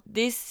hell,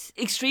 this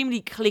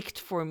extremely clicked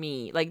for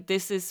me. Like,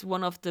 this is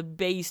one of the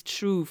base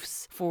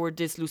truths for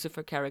this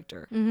Lucifer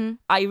character.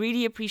 I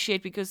really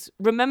appreciate, because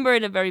remember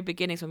in the very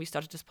beginnings when we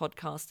started this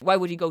podcast, why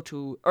would he go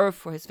to Earth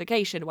for his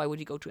vacation? Why would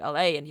he go to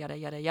LA? And yada,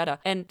 yada, yada.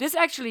 And this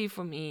actually,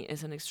 for me,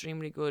 is an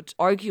extremely good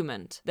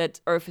argument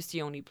that Earth is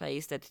the only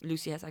place that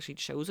Lucy has actually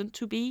chosen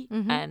to be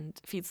and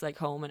feels like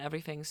home and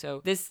everything.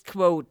 So this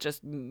quote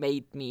just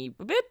made me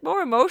a bit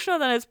more emotional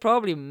than it's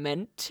probably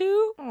meant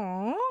to.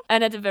 Aww.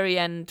 And at the very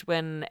end,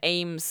 when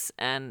Ames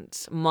and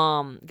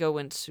Mom go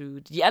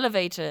into the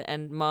elevator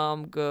and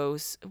Mom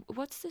goes,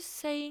 what's this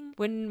saying?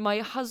 When my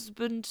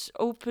husband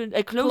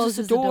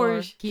closes the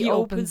door, he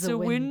opens the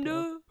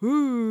window.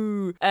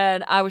 Ooh.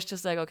 And I was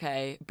just like,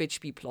 okay,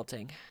 bitch be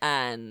plotting.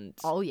 And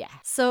oh yeah.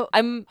 So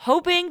I'm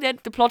hoping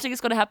that the plotting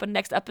is going to happen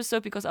next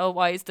episode, because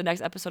otherwise the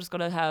next episode is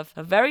going to have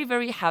a very,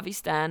 very heavy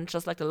stand,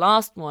 just like the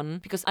last one,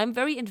 because I'm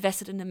very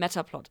invested in the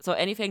meta plot. So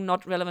anything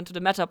not relevant to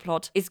the meta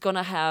plot is going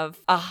to have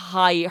a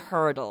high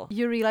hurdle.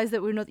 You realize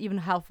that we're not even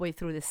halfway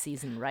through this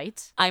season,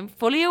 right? I'm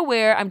fully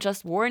aware. I'm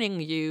just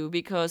warning you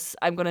because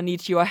I'm going to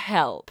need your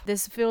help.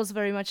 This feels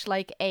very much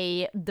like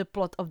the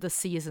plot of the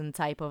season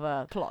type of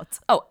a plot.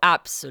 Oh,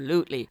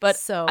 absolutely. But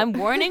so I'm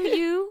warning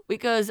you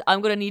because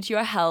I'm going to need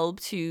your help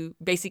to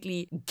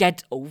basically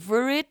get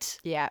over it.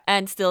 Yeah.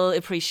 And still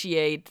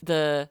appreciate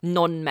the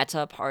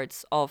non-meta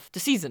parts of the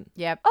season.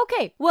 Yeah.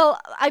 Okay. Well,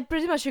 I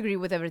pretty much agree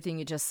with everything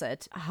you just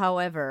said.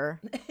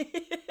 However,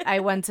 I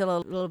went to a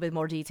little bit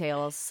more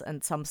details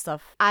and some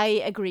stuff. I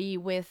agree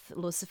with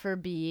Lucifer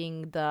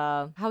being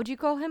the, how do you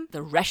call him?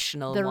 The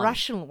rational one. The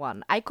rational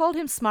one. I called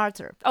him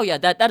smarter. Oh yeah,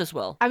 that as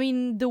well. I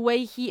mean, the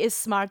way he is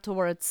smart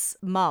towards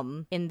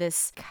Mom in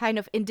this kind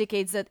of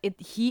indicates that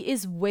he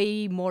is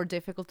way more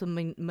difficult to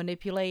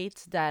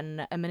manipulate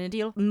than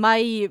Amenadiel.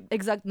 My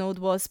exact note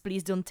was,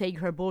 please don't take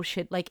her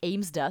bullshit like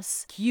Ames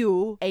does.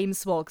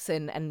 Ames walks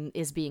in and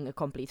is being a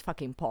complete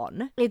fucking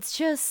pawn. It's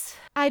just,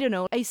 I don't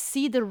know. I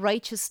see the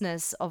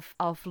righteousness of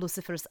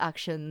Lucifer's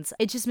actions.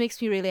 It just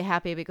makes me really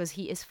happy because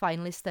he is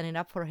finally standing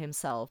up for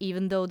himself.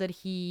 Even though that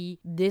he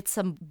did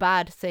some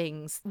bad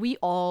things. We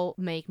all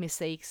make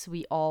mistakes.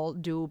 We all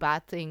do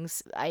bad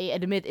things. I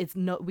admit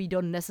we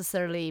don't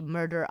necessarily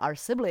murder our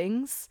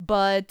siblings,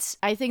 but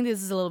I think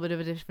this is a little bit of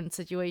a different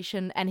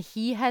situation, and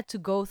he had to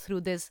go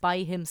through this by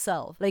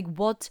himself. Like,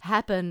 what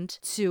happened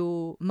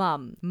to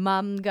Mom?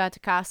 Mom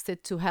got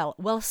casted to hell.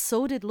 Well,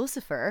 so did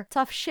Lucifer.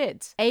 Tough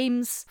shit.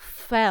 Ames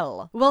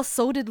fell. Well,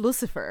 so did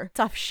Lucifer.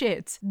 Tough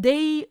shit.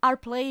 They are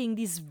playing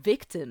these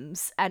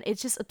victims, and it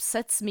just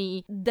upsets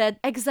me that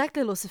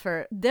exactly,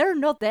 Lucifer, they're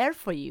not there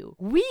for you.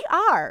 We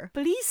are.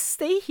 Please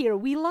stay here.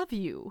 We love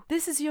you.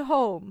 This is your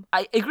home.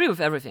 I agree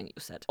with everything you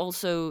said.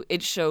 Also,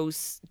 it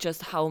shows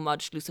just how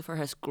much Lucifer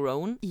has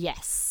grown.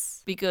 Yes.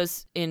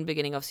 Because in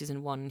beginning of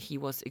season 1, he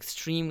was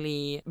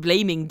extremely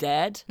blaming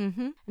Dad.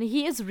 Mm-hmm. And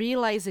he is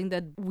realizing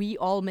that we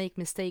all make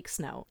mistakes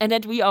now. And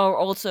that we are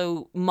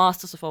also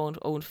masters of our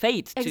own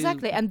fate.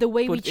 Exactly. And the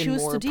way we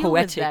choose to deal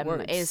with them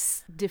words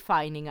is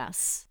defining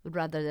us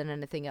rather than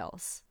anything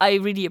else. I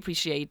really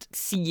appreciate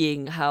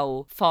seeing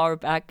how far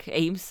back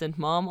Ames and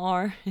Mom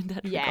are in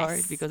that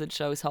regard, because it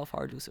shows how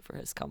far Lucifer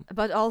has come.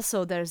 But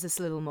also there's this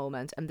little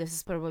moment, and this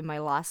is probably my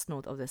last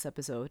note of this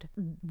episode.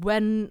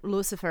 When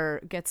Lucifer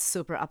gets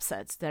super upset,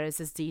 there is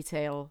this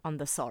detail on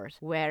the sword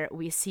where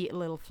we see a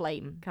little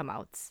flame come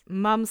out.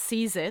 Mom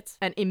sees it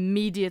and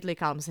immediately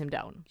calms him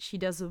down. She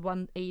does a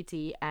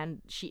 180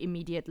 and she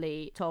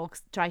immediately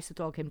tries to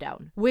talk him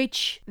down,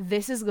 which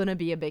this is gonna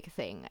be a big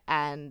thing.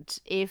 And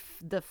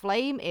if the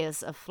flame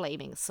is a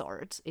flaming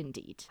sword,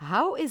 indeed,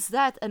 how is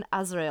that an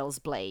Azrael's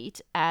blade?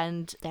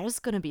 And there's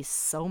gonna be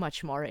so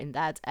much more in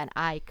that, and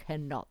I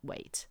cannot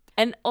wait.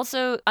 And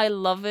also, I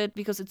love it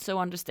because it's so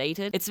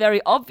understated. It's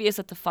very obvious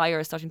that the fire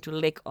is starting to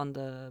lick on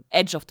the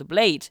edge of the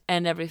blade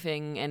and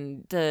everything,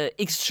 and the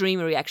extreme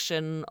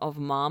reaction of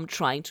Mom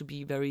trying to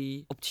be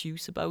very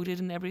obtuse about it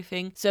and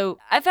everything. So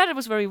I thought it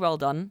was very well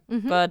done,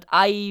 but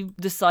I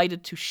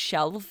decided to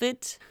shelve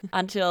it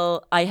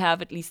until I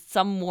have at least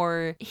some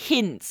more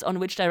hints on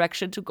which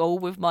direction to go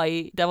with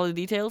my Devil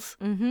Details,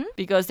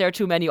 because there are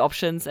too many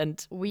options,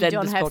 and then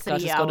this podcast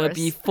is going to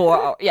be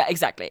 4 hours. Yeah,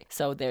 exactly.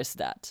 So there's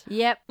that.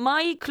 Yep.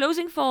 My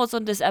closing thoughts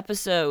on this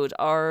episode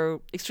are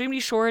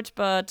extremely short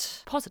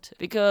but positive,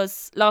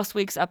 because last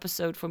week's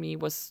episode for me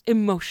was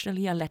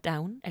emotionally a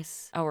letdown,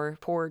 as our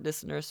poor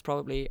listeners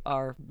probably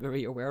are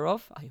very aware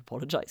of. I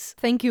apologize.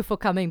 Thank you for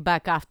coming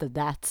back after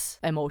that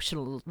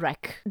emotional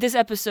wreck. This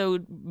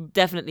episode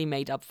definitely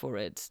made up for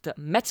it. The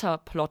meta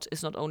plot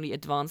is not only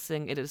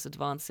advancing, it is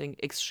advancing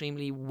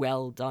extremely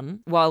well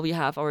done, while we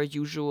have our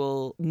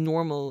usual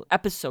normal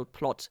episode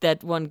plot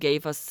that one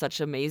gave us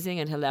such amazing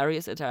and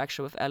hilarious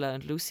interaction with Ella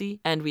and Lucy.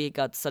 And and we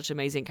got such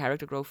amazing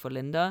character growth for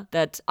Linda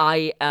that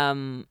I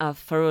am a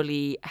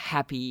thoroughly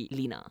happy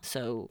Lena.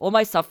 So all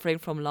my suffering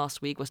from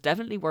last week was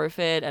definitely worth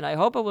it, and I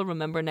hope I will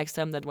remember next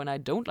time that when I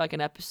don't like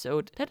an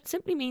episode, that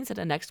simply means that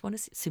the next one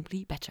is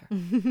simply better.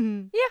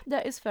 Yeah,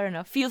 that is fair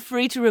enough. Feel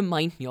free to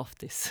remind me of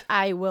this.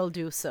 I will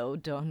do so,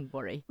 don't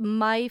worry.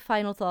 My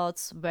final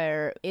thoughts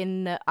were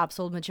in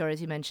absolute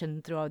majority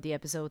mentioned throughout the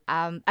episode.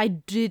 I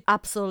did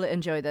absolutely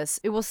enjoy this.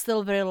 It was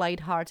still a very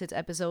light-hearted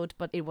episode,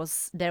 but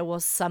there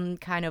was some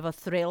kind of a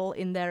thrill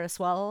in there as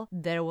well.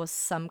 There was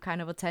some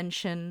kind of a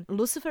tension.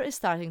 Lucifer is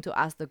starting to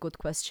ask the good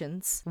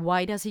questions.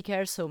 Why does he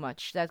care so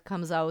much? That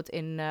comes out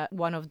in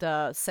one of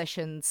the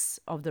sessions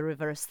of the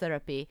reverse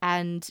therapy.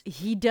 And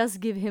he does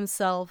give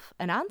himself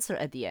an answer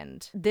at the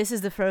end. This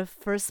is the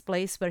first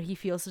place where he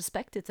feels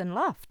respected and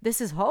loved.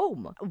 This is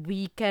home.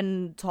 We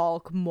can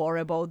talk more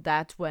about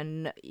that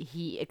when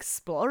he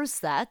explores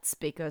that,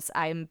 because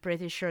I'm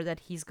pretty sure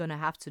that he's gonna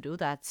have to do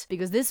that,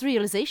 because this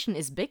realization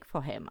is big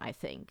for him, I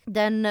think.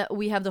 Then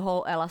we have the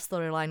whole Ella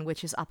storyline,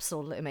 which is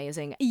absolutely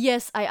amazing.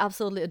 Yes, I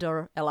absolutely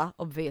adore Ella,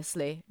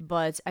 obviously,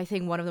 but I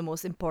think one of the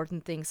most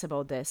important things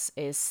about this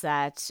is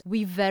that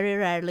we very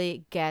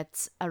rarely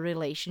get a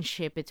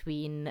relationship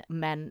between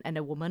man and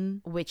a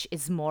woman, which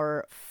is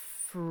more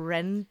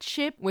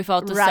friendship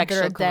without the rather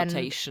sexual than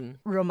connotation,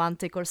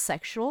 romantic or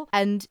sexual.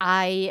 And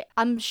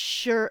I'm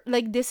sure,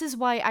 like, this is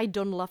why I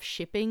don't love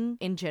shipping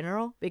in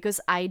general, because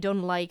I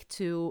don't like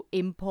to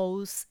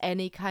impose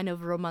any kind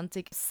of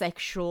romantic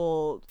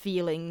sexual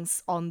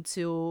feelings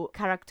onto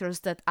characters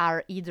that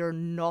are either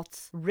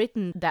not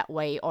written that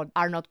way or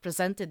are not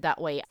presented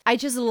that way. I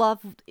just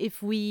love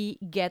if we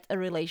get a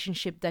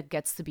relationship that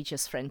gets to be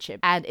just friendship,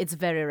 and it's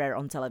very rare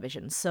on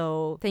television,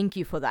 so thank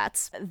you for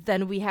that.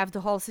 Then we have the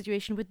whole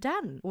situation with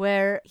Dan,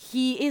 where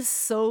he is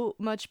so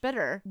much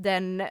better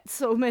than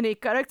so many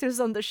characters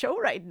on the show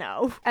right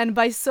now. And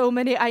by so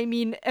many, I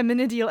mean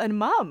Amenadiel and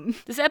Mom.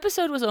 This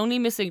episode was only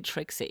missing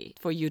Trixie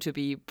for you to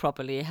be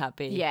properly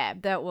happy. Yeah,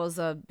 that was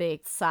a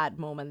big sad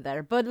moment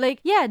there. But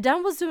like, yeah,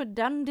 Dan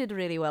did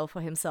really well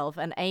for himself,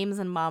 and Ames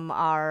and Mom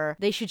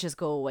they should just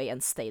go away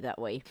and stay that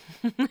way.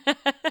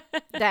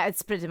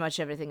 That's pretty much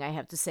everything I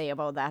have to say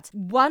about that.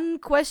 One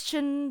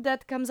question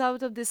that comes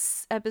out of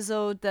this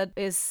episode that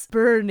is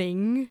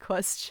burning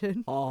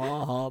question.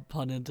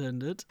 Pun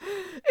intended.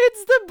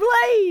 It's the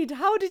blade!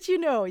 How did you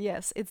know?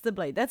 Yes, it's the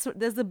blade. That's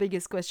the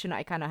biggest question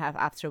I kind of have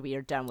after we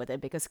are done with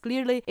it, because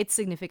clearly it's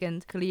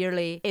significant.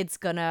 Clearly it's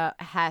gonna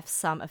have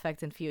some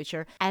effect in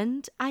future,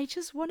 and I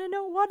just want to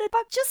know what it.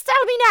 But just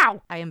tell me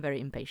now! I am very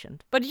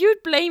impatient. But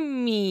you'd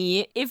blame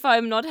me if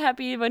I'm not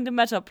happy when the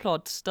meta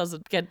plot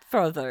doesn't get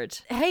furthered.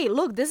 Hey,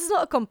 look, this is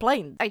not a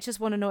complaint. I just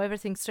want to know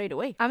everything straight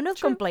away. I'm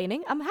not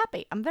complaining. I'm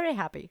happy. I'm very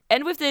happy.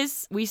 And with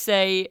this, we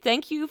say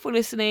thank you for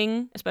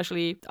listening,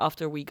 especially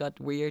after we got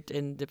weird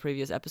in the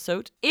previous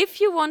episode. If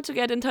you want to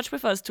get in touch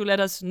with us to let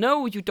us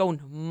know you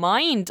don't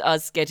mind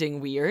us getting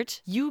weird,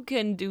 you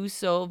can do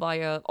so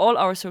via all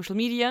our social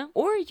media,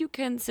 or you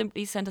can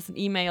simply send us an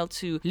email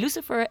to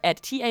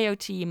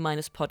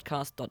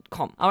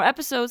lucifer@taot-podcast.com. Our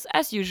episodes,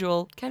 as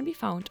usual, can be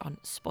found on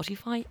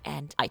Spotify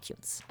and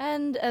iTunes.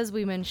 And as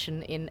we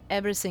mention in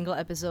every single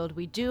episode,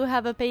 we do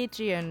have a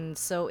Patreon,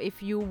 so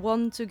if you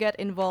want to get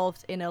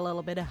involved in a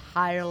little bit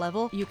higher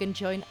level, you can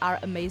join our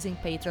amazing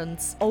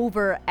patrons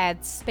over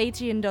at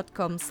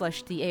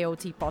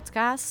patreon.com/TAOT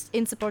podcast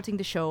in supporting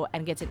the show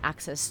and getting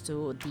access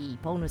to the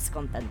bonus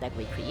content that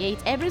we create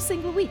every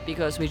single week.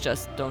 Because we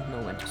just don't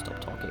know when to stop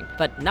talking.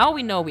 But now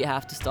we know we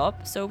have to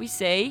stop, so we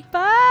say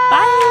bye!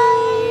 Bye!